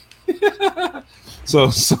day.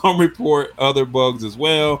 So some report other bugs as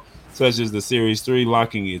well, such as the Series 3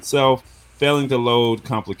 locking itself, failing to load,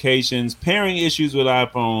 complications, pairing issues with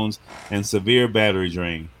iPhones, and severe battery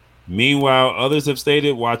drain. Meanwhile, others have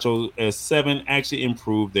stated Watch OS 7 actually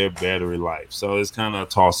improved their battery life. So it's kind of a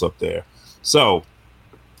toss-up there. So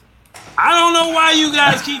I don't know why you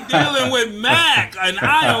guys keep dealing with Mac and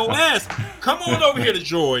iOS. Come on over here to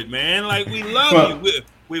Droid, man. Like, we love you.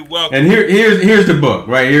 We welcome. And here's the book,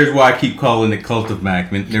 right? Here's why I keep calling it Cult of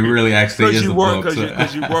Mac. It really actually is a book.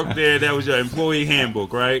 Because you worked there. That was your employee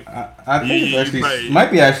handbook, right? I think it might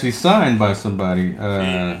be actually signed by somebody.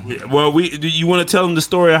 Well, do you want to tell them the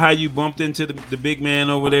story of how you bumped into the big man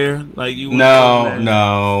over there? Like you?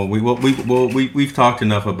 No. We've talked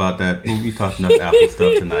enough about that. We've talked enough Apple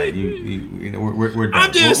stuff tonight. We're done.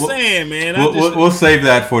 I'm just saying, man. We'll save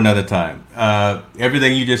that for another time.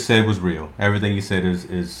 Everything you just said was real. Everything you said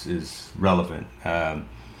is relevant.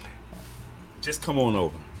 Just come on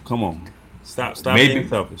over. Come on. Stop being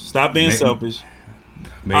selfish. Stop being selfish.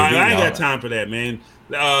 Maybe, I ain't got time for that, man.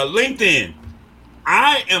 LinkedIn.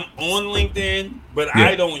 I am on LinkedIn, but Yeah.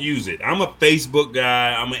 I don't use it. I'm a Facebook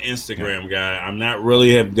guy. I'm an Instagram guy. I'm not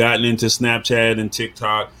really have gotten into Snapchat and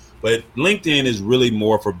TikTok, but LinkedIn is really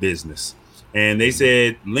more for business. And they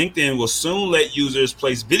said LinkedIn will soon let users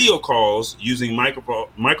place video calls using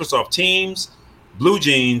Microsoft Teams, Blue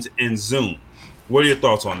Jeans, and Zoom. What are your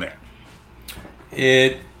thoughts on that?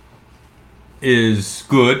 It is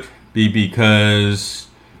good because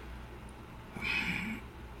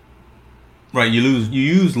right, you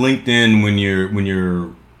use LinkedIn when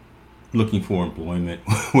you're looking for employment,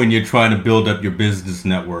 when you're trying to build up your business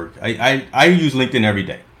network. I use LinkedIn every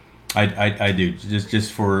day. I do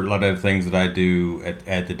just for a lot of things that I do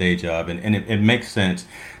at the day job, and it makes sense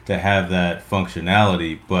to have that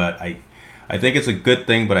functionality. But I think it's a good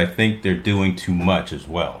thing, but I think they're doing too much as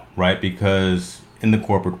well, right? Because in the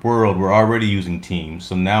corporate world, we're already using Teams,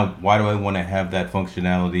 so now why do I want to have that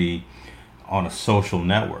functionality on a social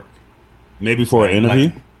network? Maybe for an interview.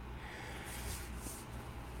 Like,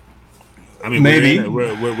 I mean, maybe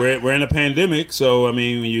we're in a pandemic, so I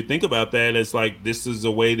mean, when you think about that, it's like this is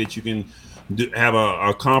a way that you can have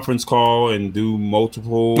a conference call and do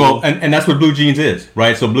multiple. Well, and that's what Blue Jeans is,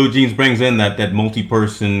 right? So Blue Jeans brings in that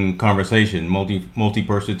multi-person conversation,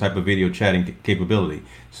 multi-person type of video chatting capability.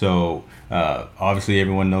 So obviously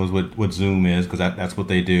everyone knows what Zoom is because that's what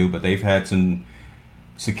they do, but they've had some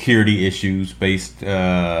security issues based, some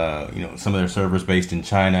of their servers based in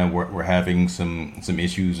China were having some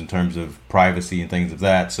issues in terms of privacy and things of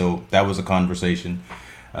that. So that was a conversation.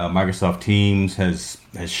 Microsoft Teams has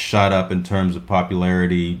shot up in terms of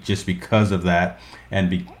popularity just because of that, and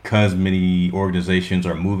because many organizations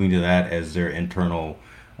are moving to that as their internal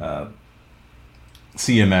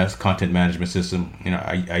CMS, content management system.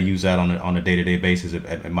 I use that on a day-to-day basis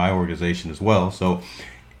at my organization as well. So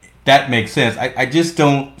that makes sense. I just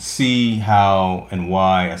don't see how and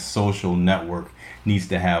why a social network needs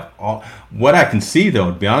to have all. What I can see,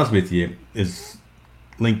 though, to be honest with you, is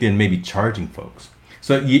LinkedIn maybe charging folks.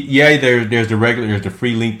 So yeah, there's the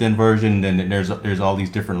free LinkedIn version, and there's all these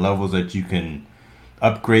different levels that you can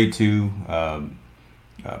upgrade to,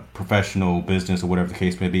 professional, business, or whatever the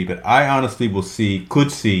case may be. But I honestly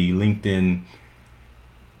could see LinkedIn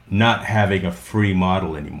not having a free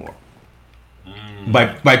model anymore.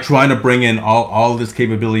 By trying to bring in all this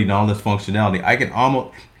capability and all this functionality, I can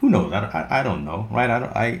almost, who knows, I don't know, right?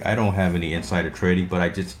 I don't have any insider trading, but I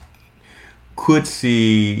just could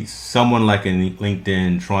see someone like in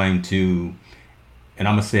LinkedIn trying to, and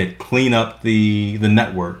I'm gonna say it, clean up the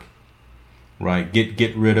network, right?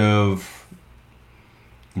 Get rid of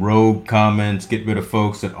rogue comments, get rid of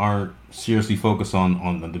folks that aren't seriously focused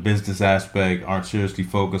on the business aspect, aren't seriously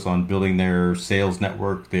focused on building their sales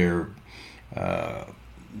network, their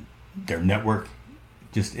network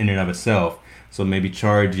just in and of itself. So maybe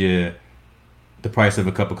charge you the price of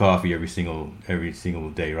a cup of coffee every single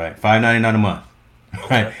day, right? $5.99 a month,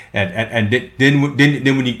 right? And then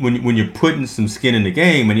when you're putting some skin in the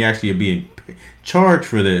game and you actually are being charged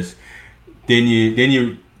for this, then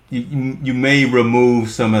you may remove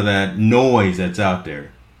some of that noise that's out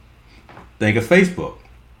there. Think of Facebook.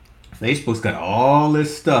 Facebook's got all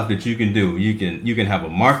this stuff that you can do. You can have a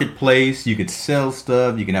marketplace. You can sell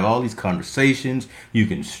stuff. You can have all these conversations. You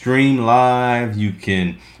can stream live. You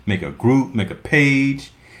can make a group, make a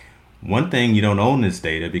page. One thing, you don't own this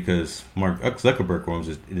data because Mark Zuckerberg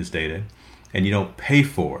owns this data, and you don't pay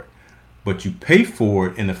for it. But you pay for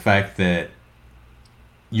it in the fact that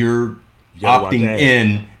you're opting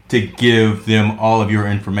in to give them all of your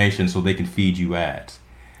information so they can feed you ads.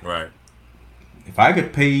 Right. If I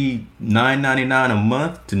could pay $9.99 a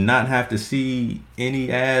month to not have to see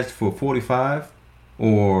any ads for 45,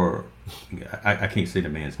 or I can't say the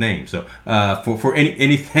man's name, so for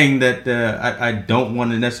anything that I don't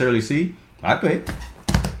want to necessarily see, I pay.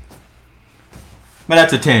 But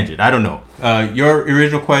that's a tangent. I don't know. Your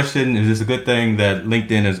original question, is this a good thing that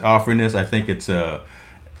LinkedIn is offering this? I think it's an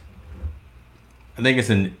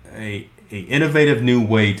innovative new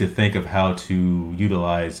way to think of how to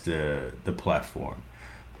utilize the platform.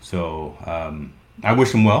 So I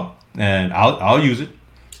wish them well, and I'll use it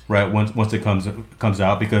right once it comes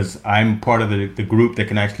out, because I'm part of the group that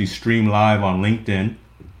can actually stream live on LinkedIn.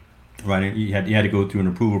 Right, you had to go through an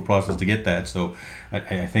approval process to get that. So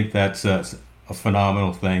I think that's a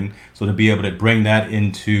phenomenal thing. So to be able to bring that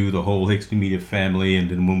into the whole Hicks New Media family, and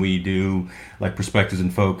then when we do like Perspectives in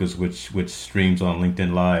Focus, which streams on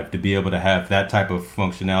LinkedIn Live, to be able to have that type of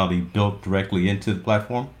functionality built directly into the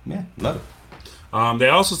platform, yeah, love it. They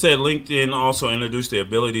also said LinkedIn also introduced the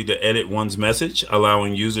ability to edit one's message,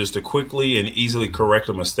 allowing users to quickly and easily correct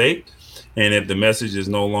a mistake. And if the message is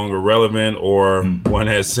no longer relevant or one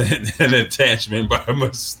has sent an attachment by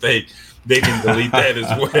mistake, they can delete that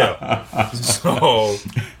as well.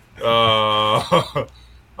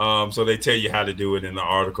 So they tell you how to do it in the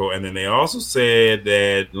article. And then they also said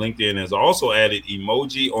that LinkedIn has also added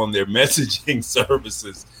emoji on their messaging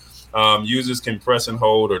services. Users can press and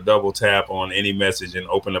hold or double tap on any message and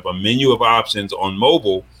open up a menu of options on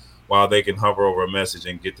mobile while they can hover over a message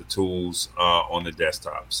and get the tools on the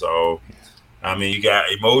desktop. So, I mean, you got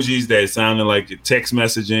emojis that sounded like your text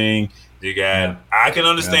messaging. You got, I can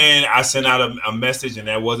understand I sent out a message and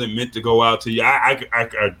that wasn't meant to go out to you.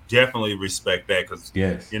 I definitely respect that because,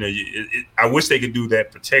 you know, I wish they could do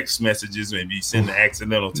that for text messages. Maybe you send an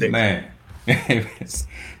accidental text. Man,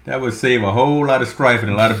 that would save a whole lot of strife in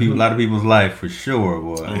a lot of people's life for sure,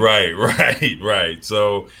 boy. Right.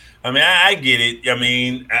 So, I mean, I get it. I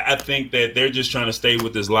mean, I think that they're just trying to stay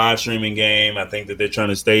with this live streaming game. I think that they're trying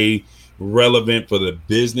to stay relevant for the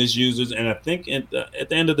business users. And I think at the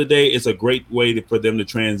end of the day, it's a great way for them to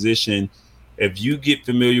transition. If you get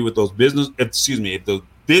familiar with if the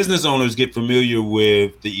business owners get familiar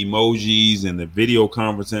with the emojis and the video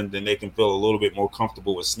conferencing, then they can feel a little bit more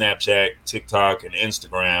comfortable with Snapchat, TikTok, and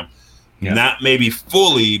Instagram. Yeah. Not maybe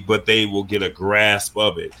fully, but they will get a grasp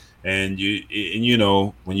of it. And you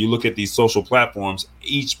know, when you look at these social platforms,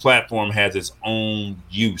 each platform has its own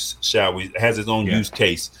use, has its own use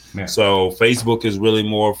case. Yeah. So Facebook is really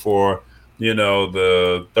more for, you know,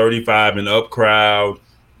 the 35 and up crowd.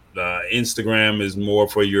 Instagram is more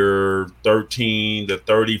for your 13 to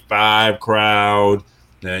 35 crowd.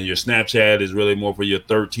 And your Snapchat is really more for your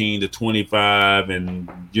 13 to 25.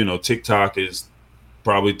 And, you know, TikTok is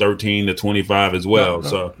probably 13 to 25 as well.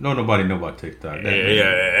 Nobody know about TikTok.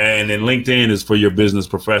 And then LinkedIn is for your business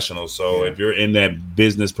professionals. So if you're in that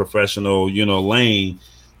business professional, you know, lane,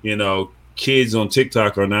 you know, kids on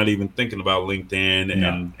TikTok are not even thinking about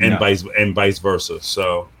LinkedIn and vice versa.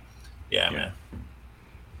 So, man.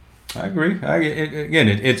 I agree.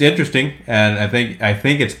 It's interesting, and I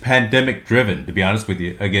think it's pandemic driven. To be honest with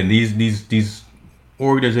you, again, these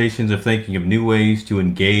organizations are thinking of new ways to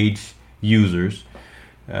engage users.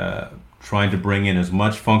 Trying to bring in as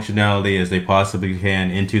much functionality as they possibly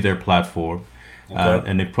can into their platform.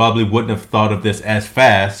 And they probably wouldn't have thought of this as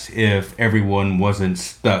fast if everyone wasn't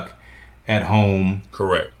stuck at home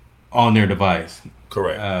on their device.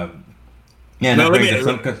 Let me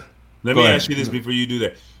ask you this before you do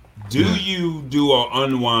that. Do you do an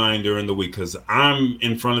unwind during the week? Because I'm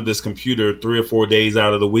in front of this computer 3 or 4 days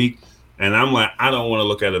out of the week. And I'm like, I don't want to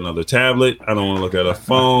look at another tablet. I don't want to look at a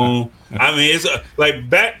phone. I mean, it's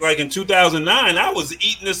back in 2009, I was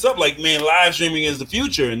eating this up like, man, live streaming is the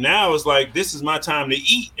future. And now it's like, this is my time to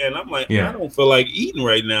eat. And I'm like, I don't feel like eating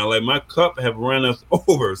right now. Like my cup have run us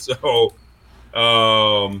over. So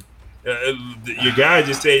your guy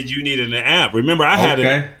just said you needed an app. Remember, I had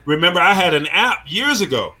an app years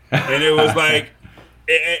ago. And it was like,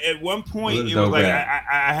 at one point, it was like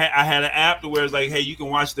I had an app to where it's like, hey, you can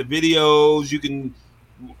watch the videos, you can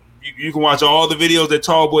watch all the videos that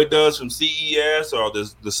Tallboy does from CES or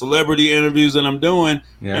the celebrity interviews that I'm doing,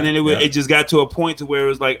 and then it just got to a point to where it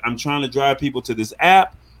was like, I'm trying to drive people to this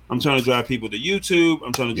app, I'm trying to drive people to YouTube,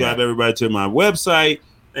 I'm trying to drive everybody to my website,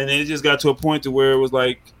 and then it just got to a point to where it was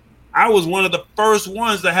like, I was one of the first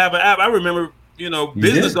ones to have an app. I remember. You know,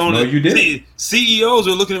 business owners, CEOs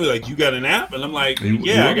are looking at me like, you got an app? And I'm like,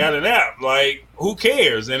 I got an app. Like, who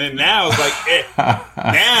cares? And then now it's like,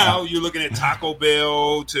 now you're looking at Taco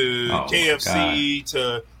Bell to KFC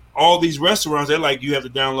to all these restaurants. They're like, you have to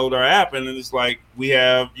download our app. And then it's like,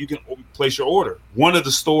 you can place your order. One of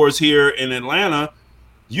the stores here in Atlanta,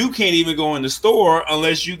 you can't even go in the store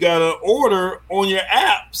unless you got an order on your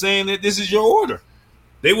app saying that this is your order.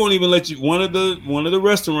 They won't even let you. One of the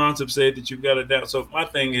restaurants have said that you've got to down. So my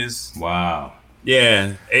thing is, wow,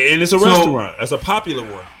 and it's a restaurant. That's a popular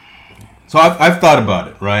one. So I've thought about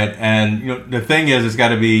it, right? And you know, the thing is, it's got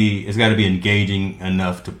to be engaging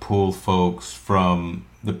enough to pull folks from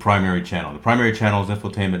the primary channel. The primary channel is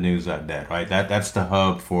infotainmentnews.net, right? That's the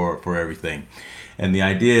hub for everything. And the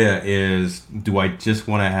idea is, do I just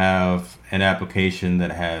want to have an application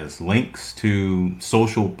that has links to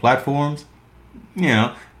social platforms? You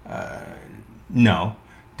know, no.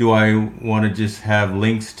 Do I want to just have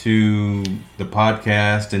links to the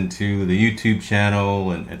podcast and to the YouTube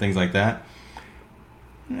channel and things like that?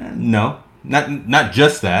 No, not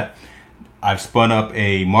just that. I've spun up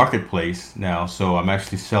a marketplace now, so I'm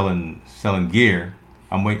actually selling gear.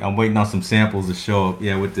 I'm waiting on some samples to show up,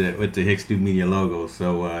 with the Hicks Do Media logo.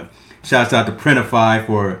 So shouts out to Printify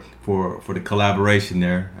for the collaboration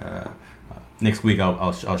there. Next week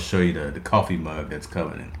I'll show you the coffee mug that's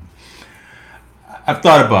coming in. I've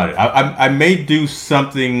thought about it. I may do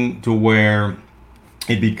something to where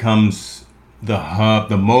it becomes the hub,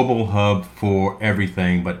 the mobile hub for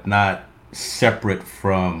everything, but not separate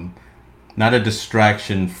from, not a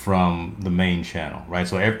distraction from the main channel, right?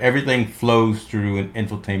 So everything flows through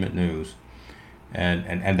infotainment news,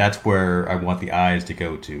 and that's where I want the eyes to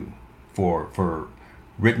go to for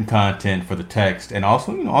written content, for the text, and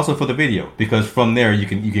also also for the video, because from there you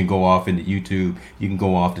can go off into YouTube, you can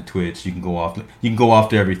go off to Twitch, you can go off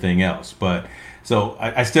to everything else. But so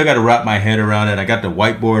I still got to wrap my head around it. I got the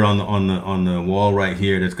whiteboard on the wall right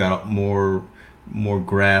here that's got more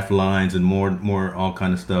graph lines and more all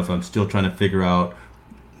kind of stuff. I'm still trying to figure out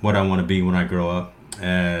what I want to be when I grow up,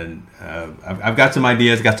 and I've got some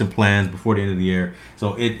ideas, got some plans before the end of the year.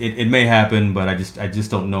 So it may happen, but I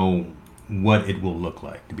just don't know what it will look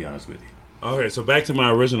like, to be honest with you. Okay, so back to my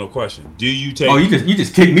original question: do you take? Oh, you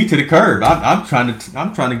just kicked me to the curb. I'm trying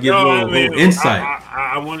to give little insight.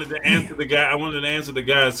 I wanted to answer the guy. I wanted to answer the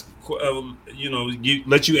guy's.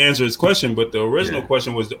 Let you answer his question. But the original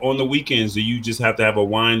question was: on the weekends, do you just have to have a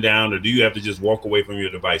wind down, or do you have to just walk away from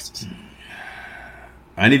your devices?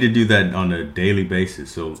 I need to do that on a daily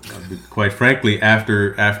basis. So, quite frankly,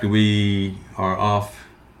 after we are off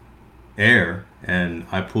air and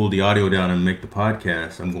I pull the audio down and make the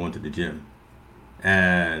podcast, I'm going to the gym,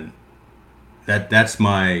 and that's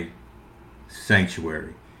my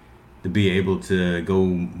sanctuary, to be able to go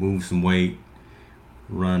move some weight,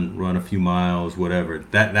 run a few miles, whatever.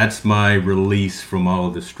 That's my release from all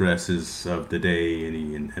of the stresses of the day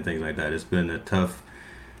and things like that. It's been a tough,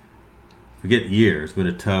 forget year, it's been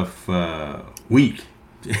a tough week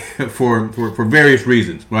for various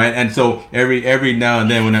reasons, right? And so every now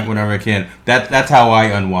and then, whenever I can, that's how I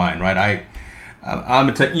unwind, right?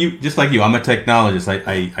 I'm just like you. I'm a technologist.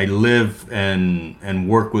 I live and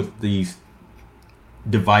work with these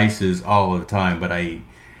devices all the time, but I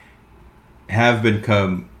have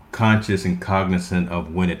become conscious and cognizant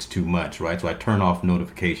of when it's too much, right? So I turn off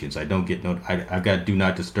notifications. I don't get I've got do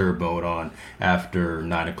not disturb mode on after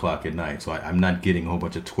 9 o'clock at night, so I'm not getting a whole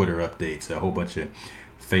bunch of Twitter updates, a whole bunch of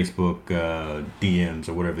Facebook DMs,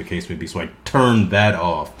 or whatever the case may be. So I turn that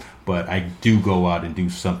off, but I do go out and do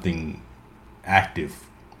something active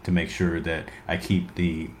to make sure that I keep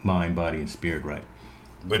the mind, body, and spirit right.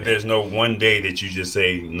 But there's no one day that you just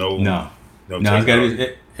say no. No. It's gotta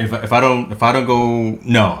be, if I don't go,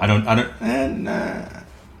 no, I don't,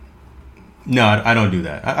 no, I don't do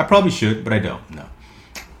that. I probably should, but I don't. No.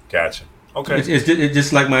 Gotcha. Okay. It's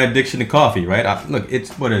just like my addiction to coffee, right? Look,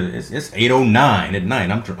 it's 8:09 at night.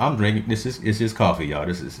 I'm drinking. It's just coffee, y'all.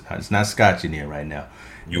 It's not scotch in here right now.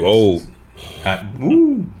 You old.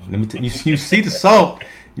 Woo! Let me tell you. You see the salt.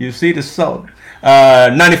 You see the salt.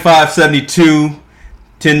 95-72.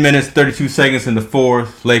 10 minutes, 32 seconds in the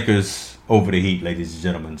fourth. Lakers over the Heat, ladies and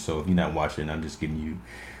gentlemen. So if you're not watching, I'm just giving you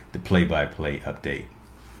the play-by-play update.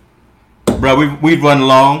 Bro, we've run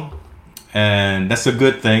long, and that's a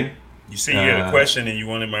good thing. You said you had a question and you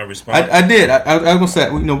wanted my response. I did. I was gonna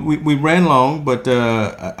say, we ran long, but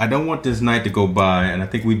I don't want this night to go by, and I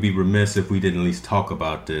think we'd be remiss if we didn't at least talk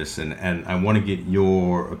about this, and I want to get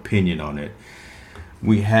your opinion on it.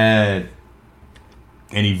 We had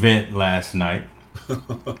an event last night.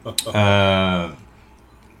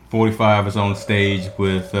 45 was on stage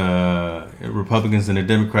with Republicans and the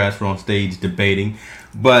Democrats were on stage debating,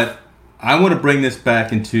 but I want to bring this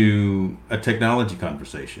back into a technology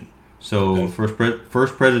conversation. So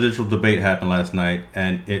first presidential debate happened last night,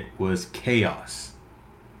 and it was chaos.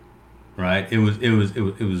 Right? It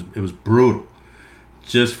was brutal,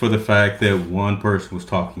 just for the fact that one person was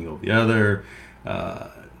talking over the other.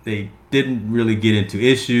 They didn't really get into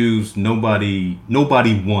issues. Nobody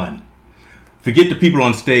won. Forget the people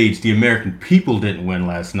on stage. The American people didn't win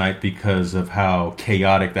last night because of how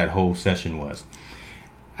chaotic that whole session was.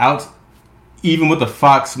 Even with the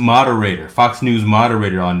Fox News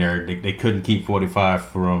moderator on there, they couldn't keep 45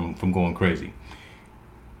 from going crazy.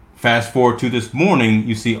 Fast forward to this morning,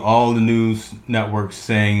 you see all the news networks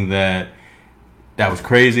saying that was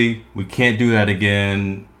crazy. We can't do that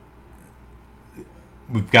again.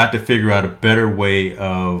 We've got to figure out a better way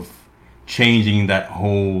of changing that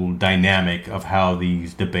whole dynamic of how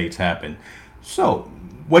these debates happen. So,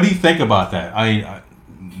 what do you think about that? I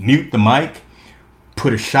mute the mic,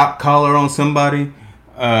 put a shock collar on somebody,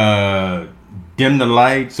 dim the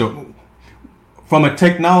lights. So, from a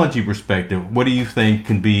technology perspective, what do you think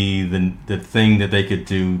can be the thing that they could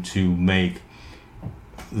do to make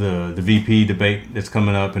the VP debate that's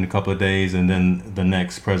coming up in a couple of days, and then the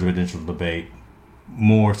next presidential debate,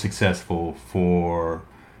 more successful for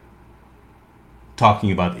talking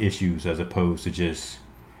about issues as opposed to just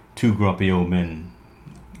two grumpy old men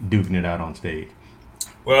duking it out on stage.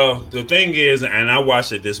 Well, the thing is, and I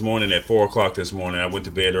watched it this morning at 4:00 this morning. I went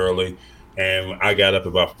to bed early, and I got up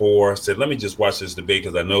about 4. Said, "Let me just watch this debate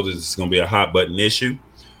because I know this is going to be a hot button issue."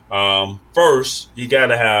 First, you got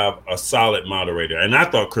to have a solid moderator, and I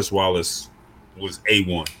thought Chris Wallace was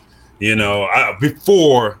A1.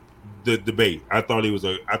 Before the debate, I thought it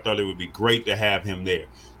would be great to have him there.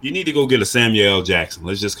 You need to go get a Samuel L. Jackson.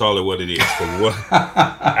 Let's just call it what it is.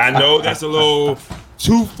 I know that's a little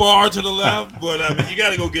too far to the left, but I mean, you got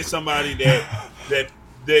to go get somebody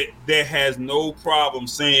that has no problem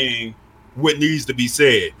saying what needs to be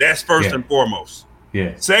said. That's first and foremost.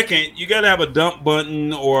 Yeah. Second, you got to have a dump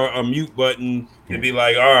button or a mute button and be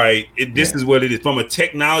like, all right, this is what it is. From a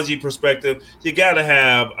technology perspective, you got to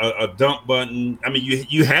have a dump button. I mean,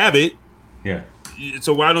 you have it. Yeah.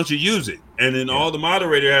 So why don't you use it? And then all the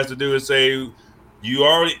moderator has to do is say,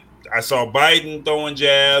 I saw Biden throwing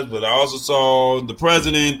jabs, but I also saw the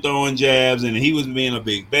president throwing jabs, and he was being a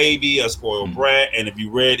big baby, a spoiled brat. And if you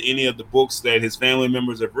read any of the books that his family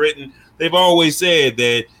members have written, they've always said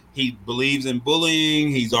that he believes in bullying.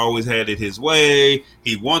 He's always had it his way.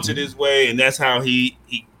 He wants it his way, and that's how he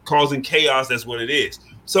causing chaos. That's what it is.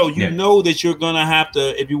 So you know that you're gonna have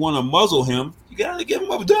to, if you want to muzzle him, you gotta give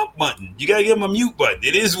him a dump button. You gotta give him a mute button.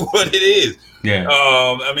 It is what it is. Yeah.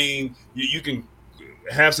 I mean, you can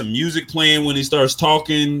have some music playing when he starts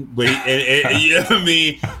talking, but you know what I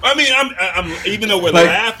mean. I'm even though we're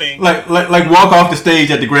laughing, like walk off the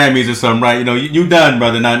stage at the Grammys or something, right? You done,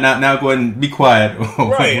 brother. Now go ahead and be quiet.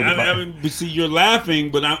 Right. I mean, see, you're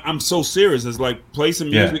laughing, but I'm so serious. It's like play some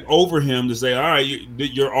music over him to say, all right,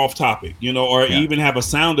 you're off topic, or even have a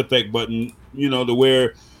sound effect button, to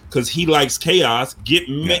where, because he likes chaos,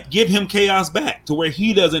 give him chaos back to where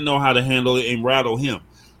he doesn't know how to handle it and rattle him.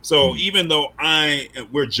 So even though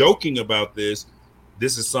we're joking about this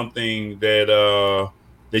is something that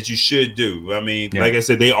you should do. I mean, like I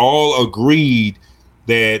said, they all agreed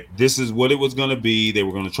that this is what it was going to be. They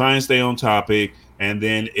were going to try and stay on topic, and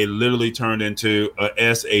then it literally turned into a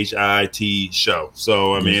SHIT show.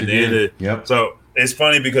 So I mean, so it's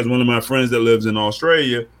funny because one of my friends that lives in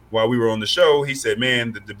Australia, while we were on the show, he said,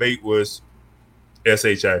 "Man, the debate was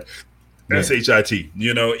SHIT."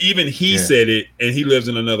 Even he said it, and he lives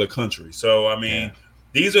in another country. So, I mean,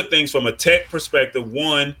 these are things from a tech perspective.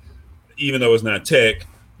 One, even though it's not tech,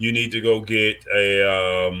 you need to go get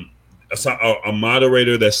a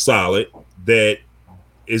moderator that's solid, that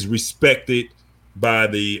is respected by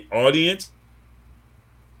the audience.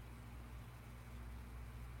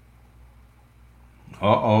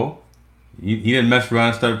 He didn't mess around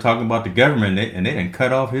and started talking about the government, and they didn't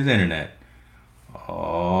cut off his internet.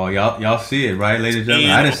 Oh, y'all see it, right, ladies and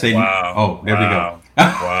gentlemen? I didn't say. Wow. Oh, there we go.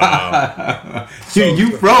 Wow.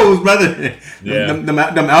 you froze, brother. Yeah. Them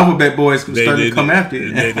alphabet boys started to come after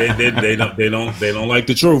you. They don't like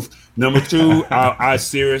the truth. Number two, I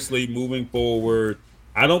seriously, moving forward,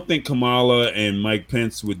 I don't think Kamala and Mike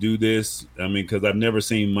Pence would do this. I mean, because I've never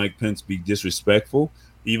seen Mike Pence be disrespectful,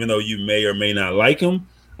 even though you may or may not like him.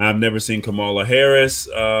 I've never seen Kamala Harris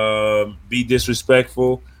be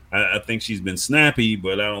disrespectful. I think she's been snappy,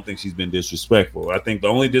 but I don't think she's been disrespectful. I think the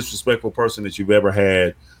only disrespectful person that you've ever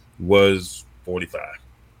had was 45.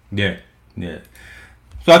 Yeah.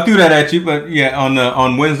 So I threw that at you, but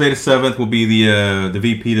on Wednesday the 7th will be the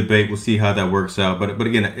VP debate. We'll see how that works out. But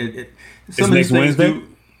again, it's next Wednesday.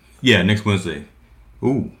 Next Wednesday.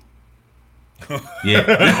 Ooh.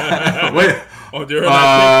 Yeah. Wait. We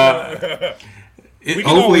can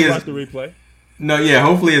always watch the replay. No,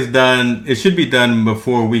 hopefully it's done. It should be done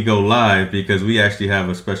before we go live because we actually have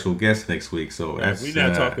a special guest next week. So we're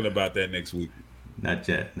not talking about that next week. Not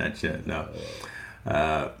yet. No.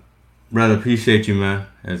 Brother, appreciate you, man.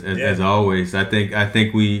 As always, I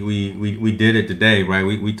think we did it today, right?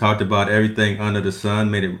 We talked about everything under the sun,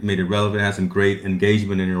 made it relevant, had some great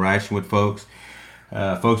engagement and interaction with folks.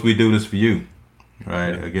 Folks, we do this for you.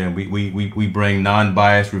 Right. Again, we bring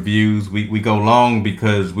non-biased reviews. We go long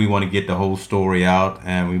because we want to get the whole story out,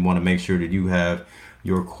 and we want to make sure that you have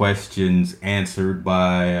your questions answered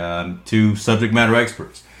by two subject matter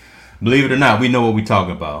experts. Believe it or not, we know what we talk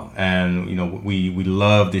about, and we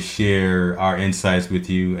love to share our insights with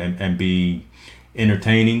you and be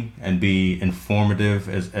entertaining and be informative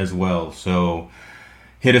as well. So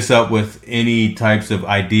hit us up with any types of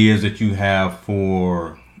ideas that you have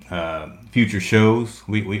for future shows.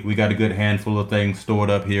 We got a good handful of things stored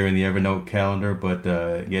up here in the Evernote calendar, but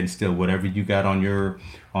again, still, whatever you got on your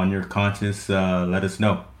conscience, let us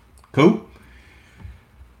know. Cool.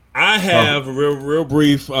 I have real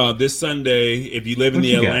brief this Sunday. If you live in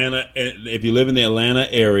the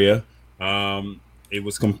Atlanta area, It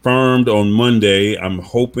was confirmed on Monday. I'm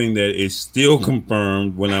hoping that it's still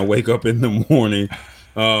confirmed when I wake up in the morning.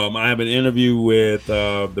 I have an interview with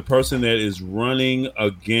the person that is running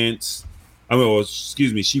against.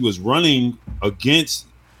 She was running against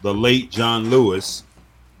the late John Lewis,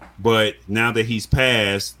 but now that he's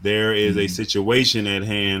passed, there is a situation at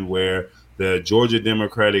hand where the Georgia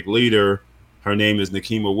Democratic leader, her name is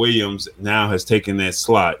Nikema Williams, now has taken that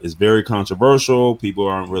slot. It's very controversial. People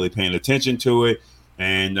aren't really paying attention to it.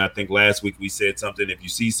 And I think last week we said something. If you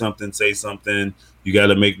see something, say something. You got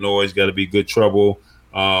to make noise. Got to be good trouble.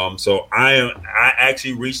 So I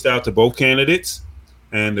actually reached out to both candidates,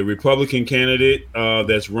 and the Republican candidate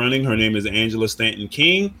that's running, her name is Angela Stanton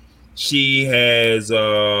King. She has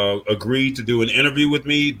agreed to do an interview with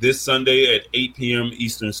me this Sunday at 8 p.m.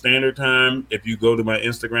 Eastern Standard Time. If you go to my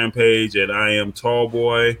Instagram page at I Am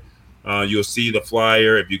Tallboy, you'll see the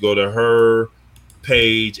flyer. If you go to her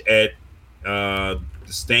page at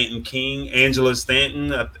Stanton King, Angela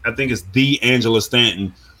Stanton, I think it's the Angela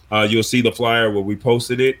Stanton. You'll see the flyer where we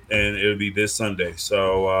posted it, and it'll be this Sunday.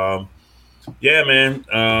 So, yeah, man.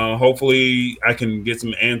 Hopefully, I can get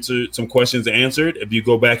some questions answered. If you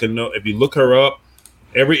go back and if you look her up,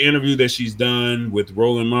 every interview that she's done with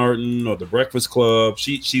Roland Martin or The Breakfast Club,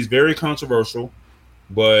 she's very controversial.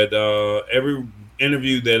 But every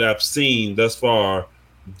interview that I've seen thus far,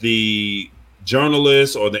 the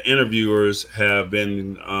journalists or the interviewers have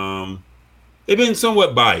been they've been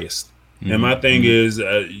somewhat biased. And my thing is,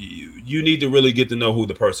 you need to really get to know who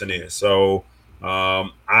the person is. So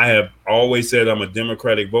I have always said I'm a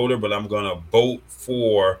Democratic voter, but I'm going to vote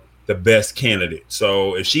for the best candidate.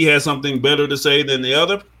 So if she has something better to say than the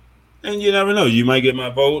other, and you never know, you might get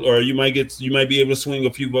my vote, or you might be able to swing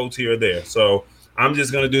a few votes here or there. So I'm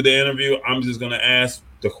just going to do the interview. I'm just going to ask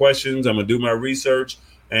the questions. I'm going to do my research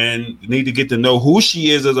and need to get to know who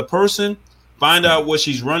she is as a person, find out what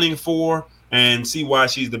she's running for, and see why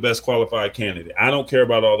she's the best qualified candidate. I don't care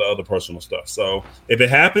about all the other personal stuff. So if it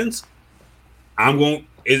happens,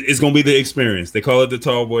 it's going to be the experience. They call it the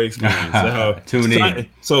Tallboy experience. Tune in.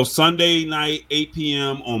 So Sunday night, 8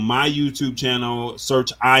 p.m. on my YouTube channel,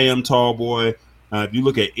 search I Am Tallboy. If you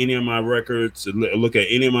look at any of my records, look at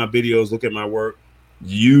any of my videos, look at my work,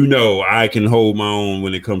 you know I can hold my own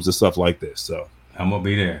when it comes to stuff like this. So I'm going to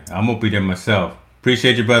be there. I'm going to be there myself.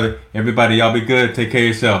 Appreciate you, brother. Everybody, y'all be good. Take care of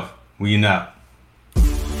yourself. We out.